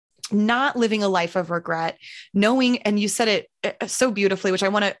 not living a life of regret, knowing, and you said it so beautifully, which I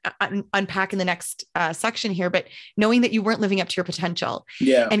want to unpack in the next section here, but knowing that you weren't living up to your potential.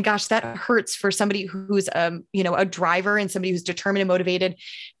 Yeah. And gosh, that hurts for somebody who's, a driver and somebody who's determined and motivated.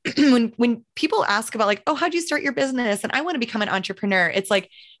 when people ask about like, oh, how'd you start your business? And I want to become an entrepreneur. It's like,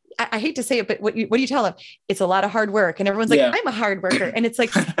 I hate to say it, but what do you tell them? It's a lot of hard work. And everyone's like, I'm a hard worker. And it's like,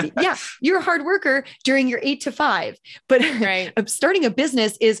 yeah, you're a hard worker during your 8 to 5, but starting a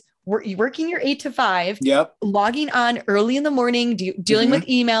business is working your 8 to 5, logging on early in the morning, dealing with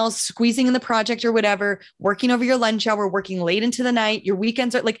emails, squeezing in the project or whatever, working over your lunch hour, working late into the night. Your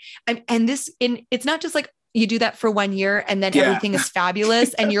weekends are like, it's not just like, you do that for 1 year and then everything is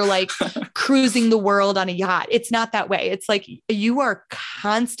fabulous and you're like cruising the world on a yacht. It's not that way. It's like you are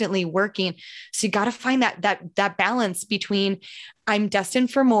constantly working. So you got to find that balance between I'm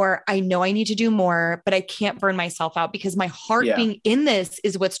destined for more. I know I need to do more, but I can't burn myself out because my heart being in this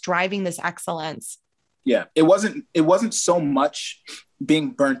is what's driving this excellence. Yeah. It wasn't so much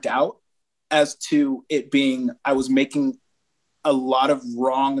being burnt out as to it being, I was making a lot of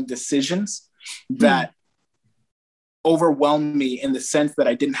wrong decisions that overwhelmed me in the sense that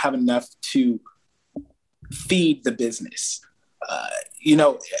I didn't have enough to feed the business.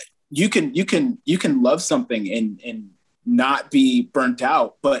 You can love something and not be burnt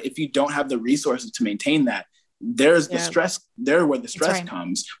out, but if you don't have the resources to maintain that, there's the stress there where the stress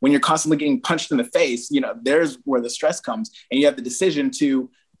comes. When you're constantly getting punched in the face, there's where the stress comes, and you have the decision to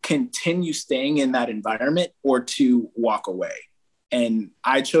continue staying in that environment or to walk away. And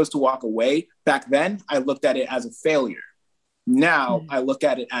I chose to walk away. Back then, I looked at it as a failure. Now I look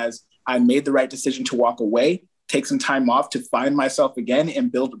at it as I made the right decision to walk away, take some time off to find myself again and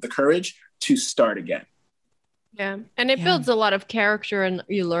build the courage to start again. Yeah. And it builds a lot of character, and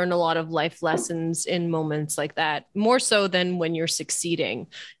you learn a lot of life lessons in moments like that, more so than when you're succeeding.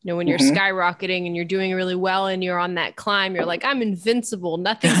 When you're skyrocketing and you're doing really well and you're on that climb, you're like, I'm invincible.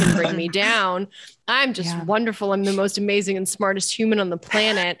 Nothing can bring me down. I'm just wonderful. I'm the most amazing and smartest human on the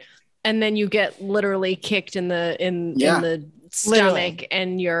planet. And then you get literally kicked in the stomach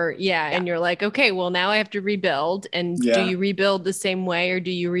and you're and you're like, okay, well now I have to rebuild. And do you rebuild the same way or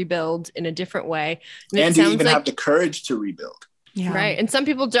do you rebuild in a different way? And do you even have the courage to rebuild? Yeah. Right. And some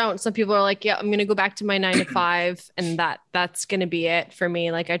people don't. Some people are like, yeah, I'm going to go back to my 9 to 5 and that's going to be it for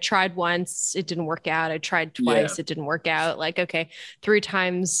me. Like I tried once, it didn't work out. I tried twice, it didn't work out. Like, okay, 3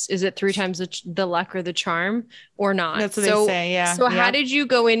 times, is it 3 times the luck or the charm or not? That's what they say. Yeah. So how did you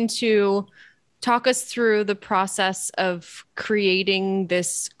go into, talk us through the process of creating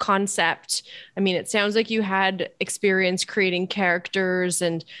this concept? I mean, it sounds like you had experience creating characters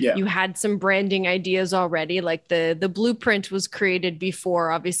and you had some branding ideas already. Like the blueprint was created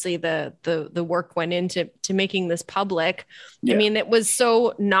before, obviously the work went into making this public. I mean, it was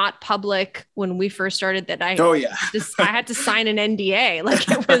so not public when we first started that I had to sign an NDA. Like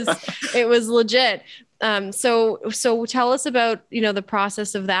it was legit. So tell us about, the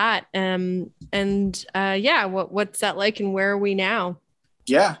process of that. What's that like and where are we now?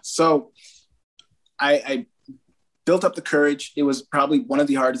 Yeah. So I built up the courage. It was probably one of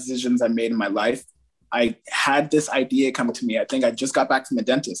the hardest decisions I made in my life. I had this idea come to me. I think I just got back from the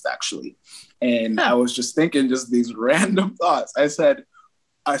dentist actually. And I was just thinking just these random thoughts. I started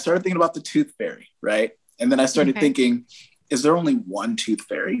thinking about the tooth fairy, right? And then I started thinking, is there only one tooth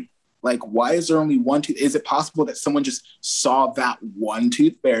fairy? Like, why is there only one tooth? Is it possible that someone just saw that one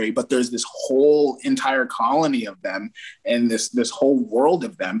tooth fairy, but there's this whole entire colony of them and this whole world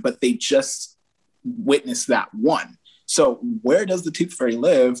of them, but they just witnessed that one? So where does the tooth fairy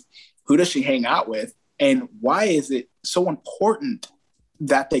live? Who does she hang out with? And why is it so important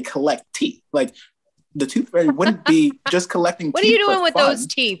that they collect teeth? Like, the tooth fairy wouldn't be just collecting teeth. What are you doing with those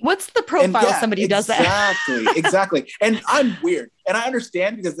teeth? What's the profile of somebody who does that? Exactly. And I'm weird. And I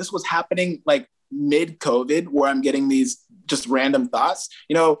understand because this was happening like mid-COVID where I'm getting these just random thoughts,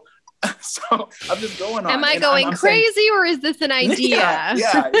 so I'm just going on. Am I going crazy or is this an idea?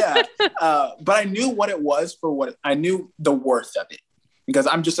 Yeah. But I knew what it was I knew the worth of it because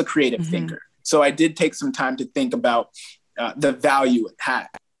I'm just a creative thinker. So I did take some time to think about the value it had,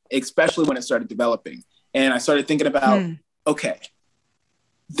 especially when it started developing. And I started thinking about, okay,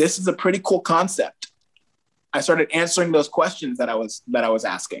 this is a pretty cool concept. I started answering those questions that I was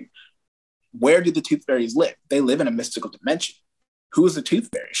asking. Where do the tooth fairies live? They live in a mystical dimension. Who is the tooth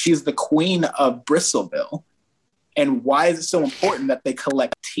fairy? She's the queen of Bristleville. And why is it so important that they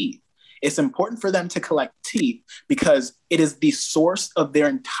collect teeth? It's important for them to collect teeth because it is the source of their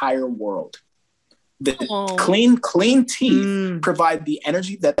entire world. The clean teeth provide the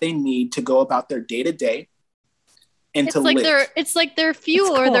energy that they need to go about their day to day and to live. It's like their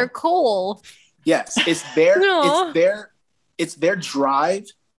fuel or their coal. Yes, it's their drive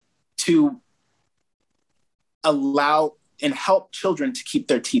to allow and help children to keep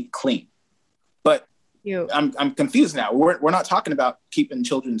their teeth clean. But I'm confused now. We're not talking about keeping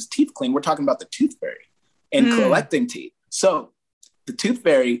children's teeth clean. We're talking about the tooth fairy and collecting teeth. So the tooth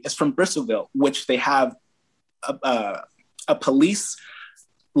fairy is from Bristleville, which they have a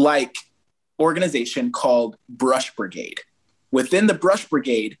police-like organization called Brush Brigade. Within the Brush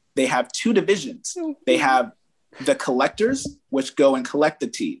Brigade, they have 2 divisions. They have the collectors, which go and collect the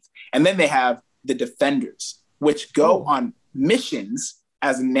teeth. And then they have the defenders, which go on missions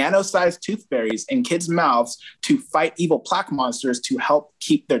as nano-sized tooth fairies in kids' mouths to fight evil plaque monsters to help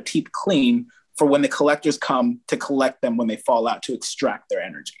keep their teeth clean for when the collectors come to collect them when they fall out to extract their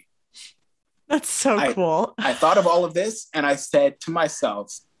energy. That's so cool. I thought of all of this and I said to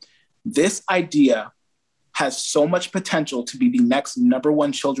myself, this idea has so much potential to be the next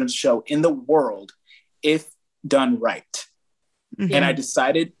 #1 children's show in the world if done right. And I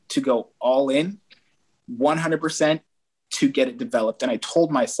decided to go all in 100% to get it developed. And I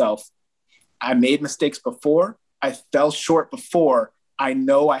told myself, I made mistakes before. I fell short before. I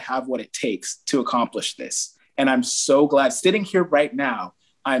know I have what it takes to accomplish this. And I'm so glad, sitting here right now,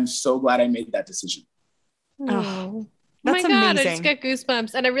 I'm so glad I made that decision. Oh, that's amazing. God, I just got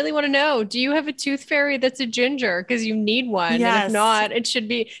goosebumps. And I really want to know, do you have a tooth fairy that's a ginger? Because you need one. Yes. And if not, it should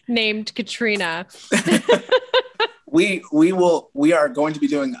be named Katrina. We are going to be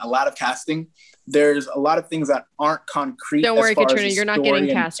doing a lot of casting. There's a lot of things that aren't concrete. Don't worry, Katrina, you're not getting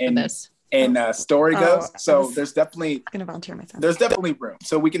cast for this. And story goes. So there's definitely gonna volunteer myself. There's definitely room.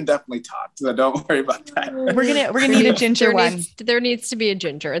 So we can definitely talk. So don't worry about that. We're gonna need a ginger one. There needs to be a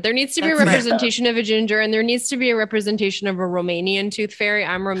ginger. There needs to be a representation of a ginger, and there needs to be a representation of a Romanian tooth fairy.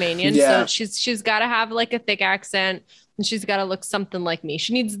 I'm Romanian, so she's got to have like a thick accent, and she's got to look something like me.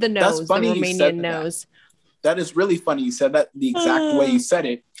 She needs the nose, the Romanian nose. That is really funny. You said that the exact way you said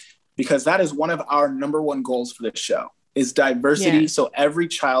it, because that is one of our #1 goals for this show. Is diversity, so every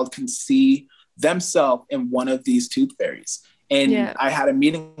child can see themselves in one of these tooth fairies. And I had a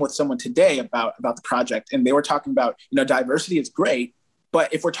meeting with someone today about the project, and they were talking about, diversity is great,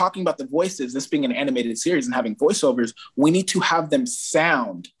 but if we're talking about the voices, this being an animated series and having voiceovers, we need to have them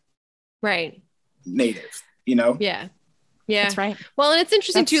sound native, Yeah. Yeah. That's right. Well, and it's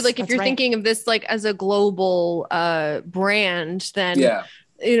interesting too, like if you're thinking of this like as a global brand, then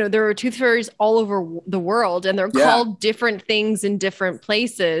there are tooth fairies all over the world, and they're called different things in different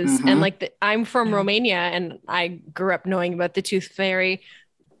places. And like I'm from Romania, and I grew up knowing about the tooth fairy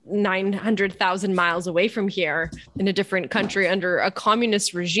 900,000 miles away from here in a different country under a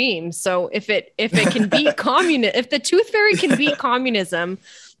communist regime. So if it can beat if the tooth fairy can beat communism,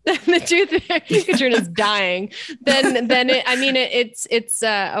 then the tooth fairy, Katrina's dying.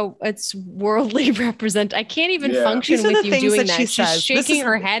 It's worldly represent. I can't even function with you doing that. She's shaking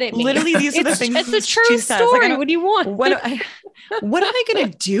her head at me. Literally, these are the things. It's a true story. Like, what do you want? What am I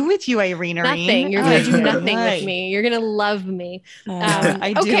going to do with you, Irene? Nothing. You're going to do nothing with me. You're going to love me.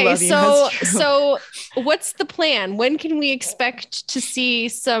 I do love you. So what's the plan? When can we expect to see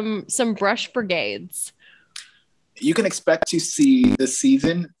some brush brigades? You can expect to see the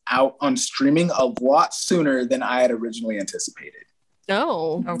season out on streaming a lot sooner than I had originally anticipated.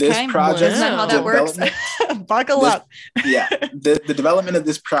 Oh, okay. This project, Isn't that how that works? Buckle up. The development of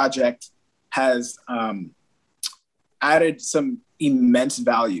this project has added some immense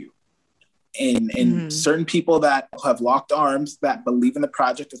value in certain people that have locked arms, that believe in the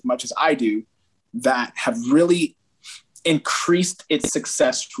project as much as I do, that have really increased its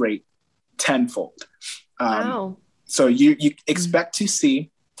success rate tenfold. Wow. So you expect to see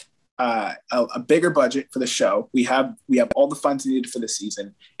a bigger budget for the show. We have all the funds needed for the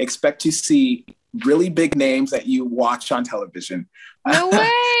season. Expect to see really big names that you watch on television. No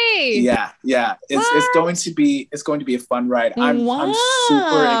way. Yeah. It's going to be a fun ride. I'm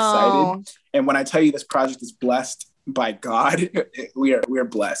super excited. And when I tell you this project is blessed by God, we are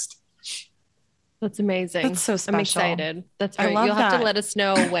blessed. That's amazing. That's so special. I'm excited. That's right. You'll have to let us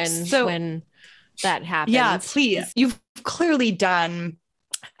know when that happens. Yeah, please. You've clearly done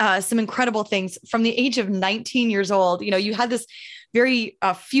some incredible things from the age of 19 years old. You had this very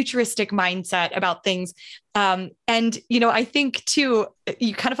futuristic mindset about things. And, I think too,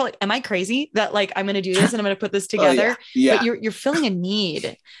 you kind of felt like, am I crazy that like, I'm going to do this and I'm going to put this together? But you're filling a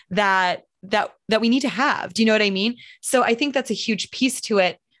need that we need to have. Do you know what I mean? So I think that's a huge piece to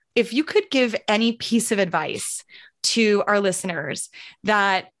it. If you could give any piece of advice to our listeners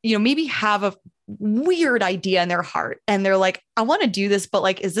that, maybe have a weird idea in their heart and they're like, I want to do this, but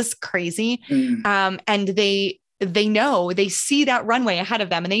like, is this crazy? And they know, they see that runway ahead of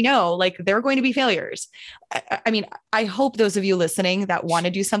them and they know like they're going to be failures. I mean, I hope those of you listening that want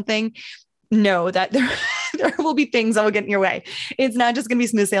to do something know that there will be things that will get in your way. It's not just going to be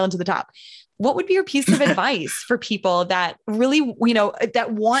smooth sailing to the top. What would be your piece of advice for people that really,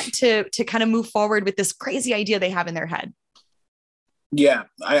 that want to kind of move forward with this crazy idea they have in their head? Yeah,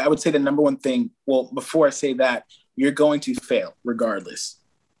 I would say the number one thing, well, before I say that, you're going to fail regardless.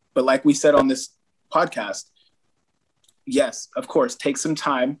 But like we said on this podcast, yes, of course, take some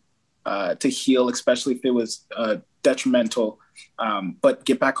time to heal, especially if it was detrimental, but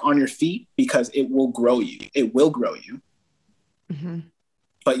get back on your feet because it will grow you. It will grow you. Mm-hmm.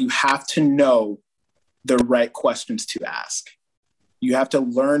 But you have to know the right questions to ask. You have to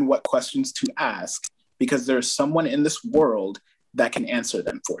learn what questions to ask because there's someone in this world that can answer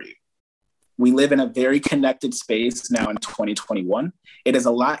them for you. We live in a very connected space now in 2021. It is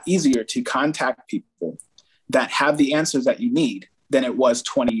a lot easier to contact people that have the answers that you need than it was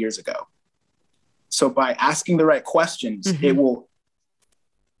 20 years ago. So by asking the right questions, it will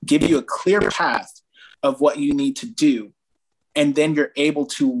give you a clear path of what you need to do. And then you're able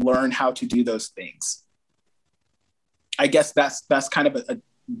to learn how to do those things. I guess that's kind of a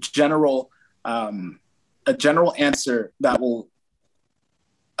general answer that will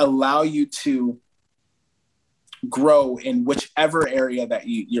allow you to grow in whichever area that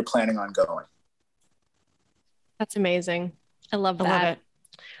you're planning on going. That's amazing. I love that.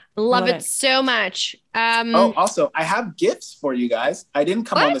 I love it so much. Also, I have gifts for you guys. I didn't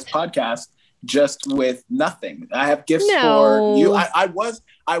come on this podcast just with nothing. I have gifts for you. I was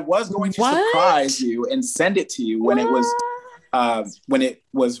going to surprise you and send it to you when it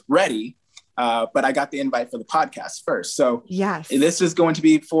was ready. But I got the invite for the podcast first. So yes, this is going to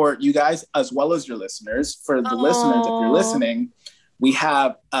be for you guys as well as your listeners. For the listeners, if you're listening, we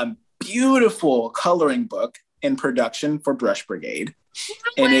have a beautiful coloring book in production for Brush Brigade.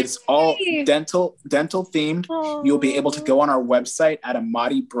 And it's all dental themed. You'll be able to go on our website at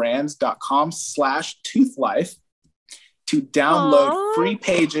amadibrands.com/toothlife to download Aww. free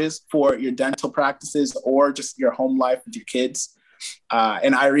pages for your dental practices or just your home life with your kids.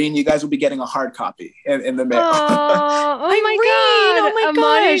 And Irene, you guys will be getting a hard copy in the mail. Oh Irene, my God. oh my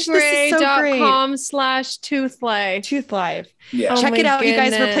gosh, this is so great. AmatiGray.com/ToothLife. Tooth Life. Yeah. Check it out, you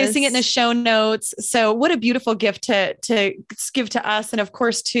guys. We're goodness. placing it in the show notes. So what a beautiful gift to give to us, and of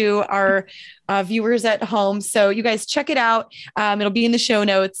course to our viewers at home. So you guys check it out. It'll be in the show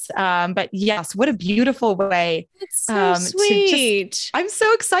notes. But yes, what a beautiful way. It's so sweet. I'm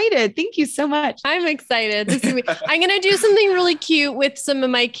so excited. Thank you so much. I'm excited. I'm going to do something really cute with some of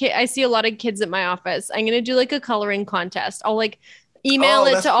my kids. I see a lot of kids at my office. I'm going to do like a coloring contest. I'll like email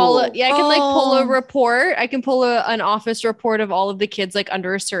it to all. Cool. Yeah, I can like pull a report. I can pull an office report of all of the kids like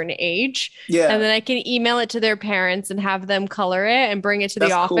under a certain age. Yeah. And then I can email it to their parents and have them color it and bring it to the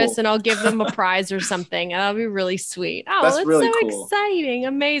That's office, cool. and I'll give them a prize or something. And that'll be really sweet. Oh, That's that's really so cool. exciting.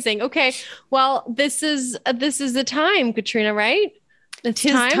 Amazing. Okay. Well, this is the time, Katrina, right? It's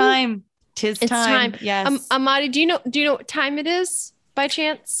Tis time. It's time. Yes. Amati, do you know what time it is by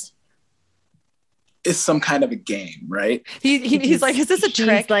chance? It's some kind of a game, right? He's like, is this a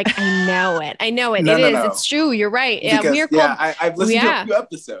trick? He's like, I know it. No, it no, is. no. It's true. You're right. Because, we are called. I've listened to a few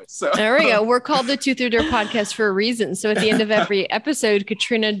episodes. So There we go. We're called the Tooth or Dare podcast for a reason. So at the end of every episode,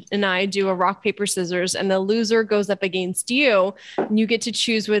 Katrina and I do a rock, paper, scissors, and the loser goes up against you. And you get to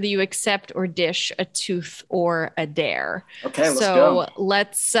choose whether you accept or dish a tooth or a dare. Okay, let's go.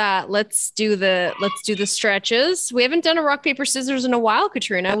 Let's do the stretches. We haven't done a rock, paper, scissors in a while,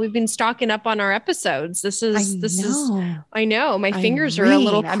 Katrina. We've been stocking up on our episodes. I know my fingers are a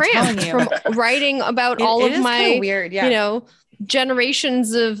little I'm cramped telling you. from writing about all It of is my kinda weird, yeah.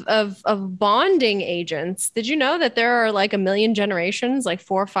 Generations of bonding agents. Did you know that there are like a million generations, like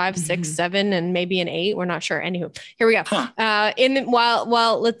 4, 5, 6, 7, and maybe an 8? We're not sure. Anywho, here we go.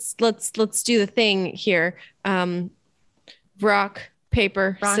 While let's do the thing here. Rock,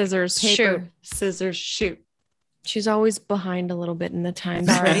 paper, scissors, shoot. Scissors, shoot. She's always behind a little bit in the time.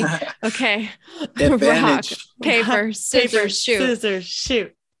 Ready? Okay. Advantage. Rock, paper, scissors, shoot. Scissors,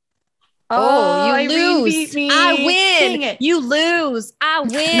 shoot. Oh, you Irene lose. beat me. I Dang win. it. You lose. I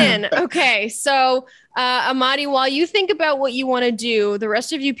win. Okay. So, Amati, while you think about what you want to do, the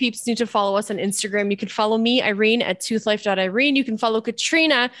rest of you peeps need to follow us on Instagram. You can follow me, Irene, at toothlife.irene. You can follow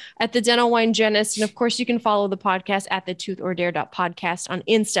Katrina at the Dental Wine Genist. And of course, you can follow the podcast at the toothordare.podcast on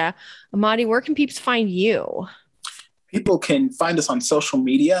Insta. Amati, where can peeps find you? People can find us on social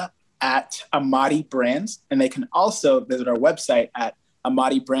media at Amati Brands, and they can also visit our website at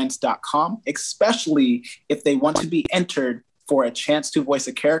amatibrands.com, especially if they want to be entered for a chance to voice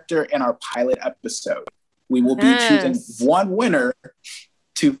a character in our pilot episode. We will be choosing one winner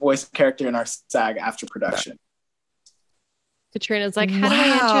to voice a character in our SAG after production. Katrina's like, how do I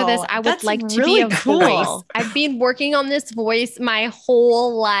answer this? I would That's like to really be a cool. voice. I've been working on this voice my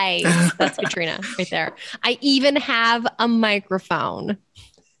whole life. That's Katrina right there. I even have a microphone.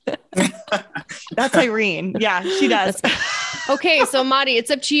 That's Irene. Yeah, she does. Okay, so Madi,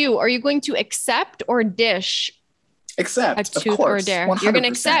 it's up to you. Are you going to accept or dish Accept, a tooth or a dare? 100%. You're going to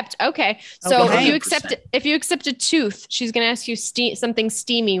accept. Okay. So Okay. if you accept a tooth, she's going to ask you something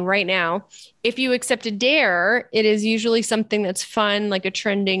steamy right now. If you accept a dare, it is usually something that's fun, like a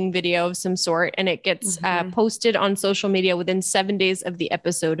trending video of some sort, and it gets posted on social media within 7 days of the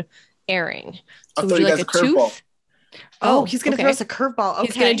episode airing. So I'll would throw you you like guys a a curveball. tooth? Oh, he's going to okay. throw us a curveball. Okay.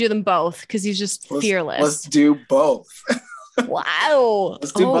 He's going to do them both because he's just fearless. Let's do both. Wow.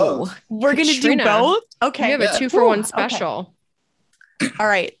 Let's do both. We're going to do Katrina, both? Okay. You have a 2-for-1 special. All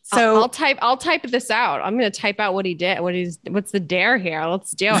right. So I'll type this out. I'm going to type out what he did. What's the dare here?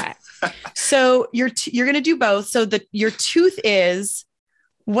 Let's do it. So you're going to do both. So your tooth is,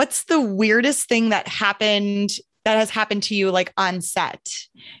 what's the weirdest thing that has happened to you like on set?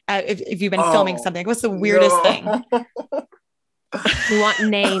 If you've been filming something, what's the weirdest thing? We want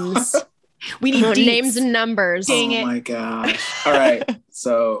names. We need names and numbers. Dang it. Oh my gosh. All right.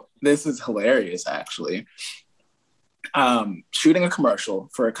 So this is hilarious, actually. Shooting a commercial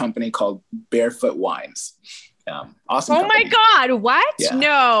for a company called Barefoot Wines. Awesome. Oh company. my God. What? Yeah.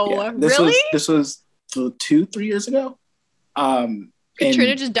 No. Yeah. Really? This was 2-3 years ago.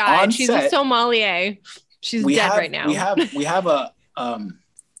 Katrina just died. She's a set, sommelier. She's dead right now. We have a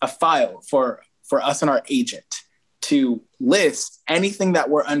file for us and our agent to list anything that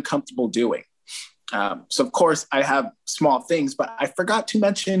we're uncomfortable doing. So of course I have small things, but I forgot to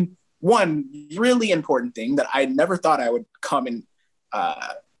mention one really important thing that I never thought I would come in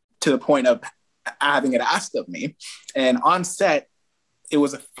to the point of having it asked of me. And on set, it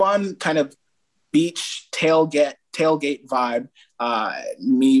was a fun kind of beach tailgate vibe,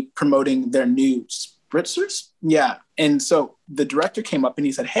 me promoting their new spritzers. Yeah. And so the director came up and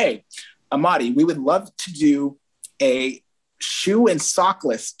he said, hey, Amadi, we would love to do a shoe and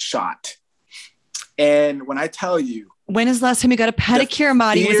sockless shot. And when I tell you, when is the last time you got a pedicure,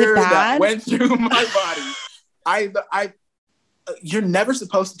 Amadi? Was it bad? That went through my body. You're never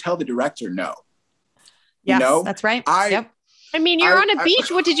supposed to tell the director no. Yes, no, that's right. Yep. I mean, you're on a beach.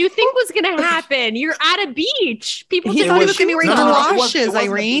 What did you think was going to happen? You're at a beach. People thought he was going to be wearing galoshes,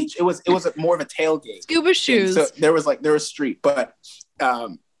 Irene. It was more of a tailgate. Scuba shoes. So there was a street, but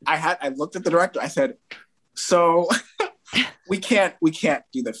I looked at the director. I said, so we can't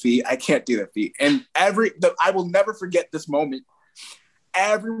do the feet. I can't do the feet. And I will never forget this moment.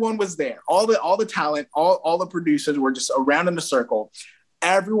 Everyone was there. All the talent, all the producers were just around in a circle.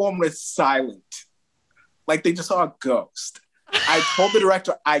 Everyone was silent. Like they just saw a ghost. I told the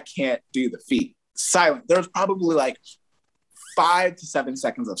director, I can't do the feet. Silent. There was probably like 5 to 7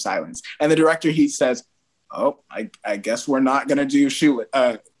 seconds of silence. And the director, he says, oh, I guess we're not going to do shoe.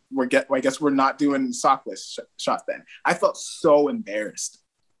 I guess we're not doing sockless shots then. I felt so embarrassed.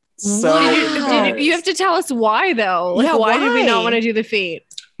 You have to tell us why though. Like, why did we not want to do the feet?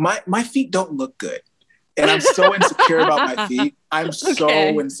 My feet don't look good. And I'm so insecure about my feet. I'm so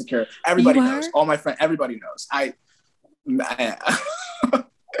insecure. Everybody knows. All my friends, everybody knows. It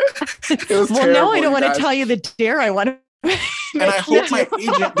was terrible, now I don't want to tell you the dare I want to. And I hope my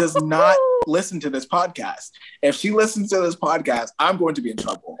agent does not listen to this podcast. If she listens to this podcast, I'm going to be in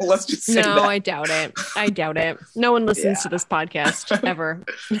trouble. Let's just say that. No, I doubt it. No one listens to this podcast ever.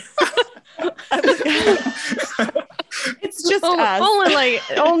 It's just us.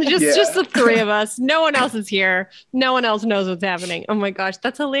 Only just the three of us. No one else is here. No one else knows what's happening. Oh my gosh,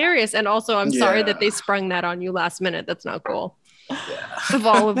 that's hilarious. And also, I'm sorry that they sprung that on you last minute. That's not cool. Yeah. Of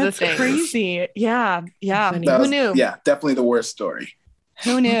all of the things. Crazy. Yeah. Who knew? Yeah, definitely the worst story.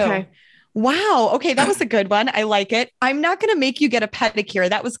 Who knew? Okay. Wow. Okay, that was a good one. I like it. I'm not going to make you get a pedicure.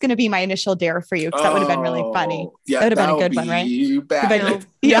 That was going to be my initial dare for you because that would have been really funny. Yeah, that would have been a good one, right?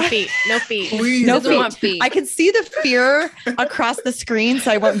 No feet. Please. No feet. I can see the fear across the screen,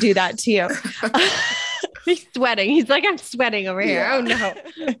 so I won't do that to you. He's sweating. He's like, I'm sweating over here. Oh no.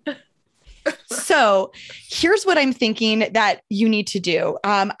 So here's what I'm thinking that you need to do.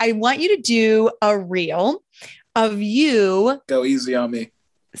 I want you to do a reel of you. Go easy on me.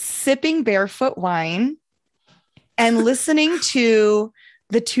 Sipping barefoot wine and listening to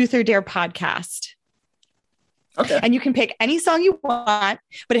the Truth or Dare podcast. Okay. And you can pick any song you want,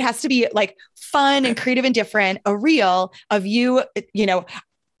 but it has to be like fun and creative and different. A reel of you,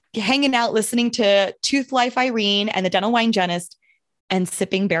 hanging out, listening to Tooth Life Irene and the Dental Wine Hygienist and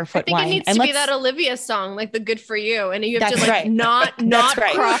sipping barefoot wine. I think it needs to be that Olivia song, like the Good For You. And you have to not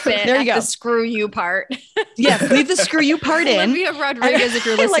crop it there you go. The screw you part. Yes, leave the screw you part in. Olivia Rodriguez, if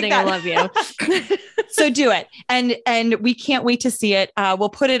you're listening, I love you. So do it. And we can't wait to see it. We'll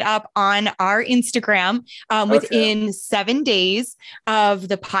put it up on our Instagram within 7 days of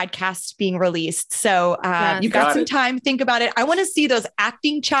the podcast being released. So you've got some time. Think about it. I want to see those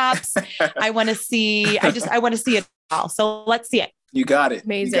acting chops. I want to see it all. So let's see it. You got it.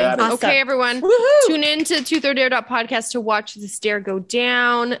 Amazing. Awesome. Okay, everyone. Woohoo! Tune in to TruthOrDare.podcast to watch this dare go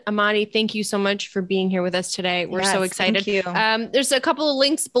down. Amadi, thank you so much for being here with us today. We're so excited. Thank you. There's a couple of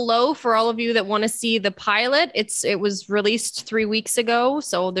links below for all of you that want to see the pilot. It was released 3 weeks ago.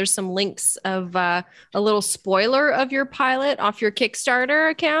 So there's some links of a little spoiler of your pilot off your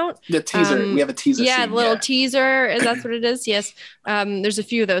Kickstarter account. The teaser. We have a teaser. Yeah, the little teaser. That's what it is. Yes. There's a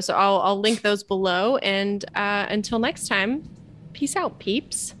few of those. So I'll link those below. And until next time. Peace out,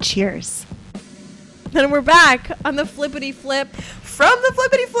 peeps. Cheers. And we're back on the flippity flip. From the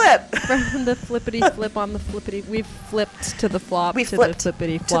flippity flip. From the flippity flip on the flippity. We've flipped to the flop. We flipped to the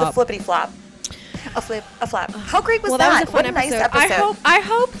flippity flop. To the flippity flop. A flip, a flap. How great was that? that? Was a fun what a nice episode. I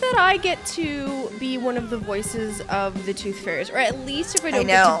hope that I get to be one of the voices of the Tooth Fairies, or at least if I don't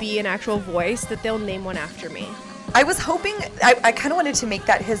get to be an actual voice, that they'll name one after me. I was hoping, I kind of wanted to make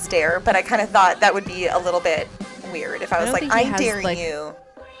that his dare, but I kind of thought that would be a little bit weird if I was like, I dare you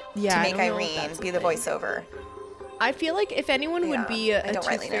to make Irene be the voiceover. I feel like if anyone would be a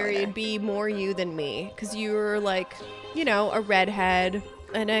Tooth Fairy, it'd be more you than me, because you're like, a redhead,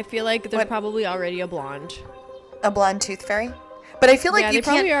 and I feel like there's probably already a blonde. A blonde Tooth Fairy? But I feel like you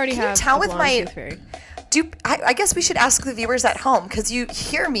can't already have tell with my Tooth Fairy. I guess we should ask the viewers at home, because you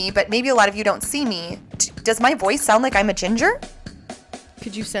hear me, but maybe a lot of you don't see me. Does my voice sound like I'm a ginger?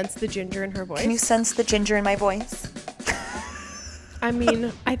 Could you sense the ginger in her voice? Can you sense the ginger in my voice? I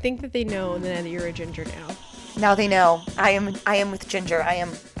mean, I think that they know that you're a ginger now. Now they know. I am with ginger. I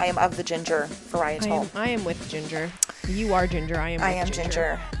am of the ginger varietal. I am with ginger. You are Ginger. I am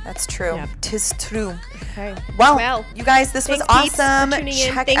Ginger. That's true. Yep. 'Tis true. Okay. Well, you guys, this was awesome. Thanks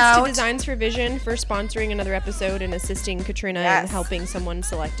to Designs for Vision for sponsoring another episode and assisting Katrina in helping someone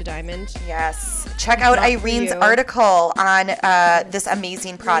select a diamond. Yes. Check out Irene's article on this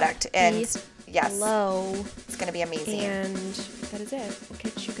amazing product. And yes, it's going to be amazing. And that is it. We'll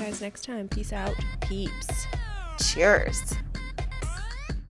catch you guys next time. Peace out, peeps. Cheers.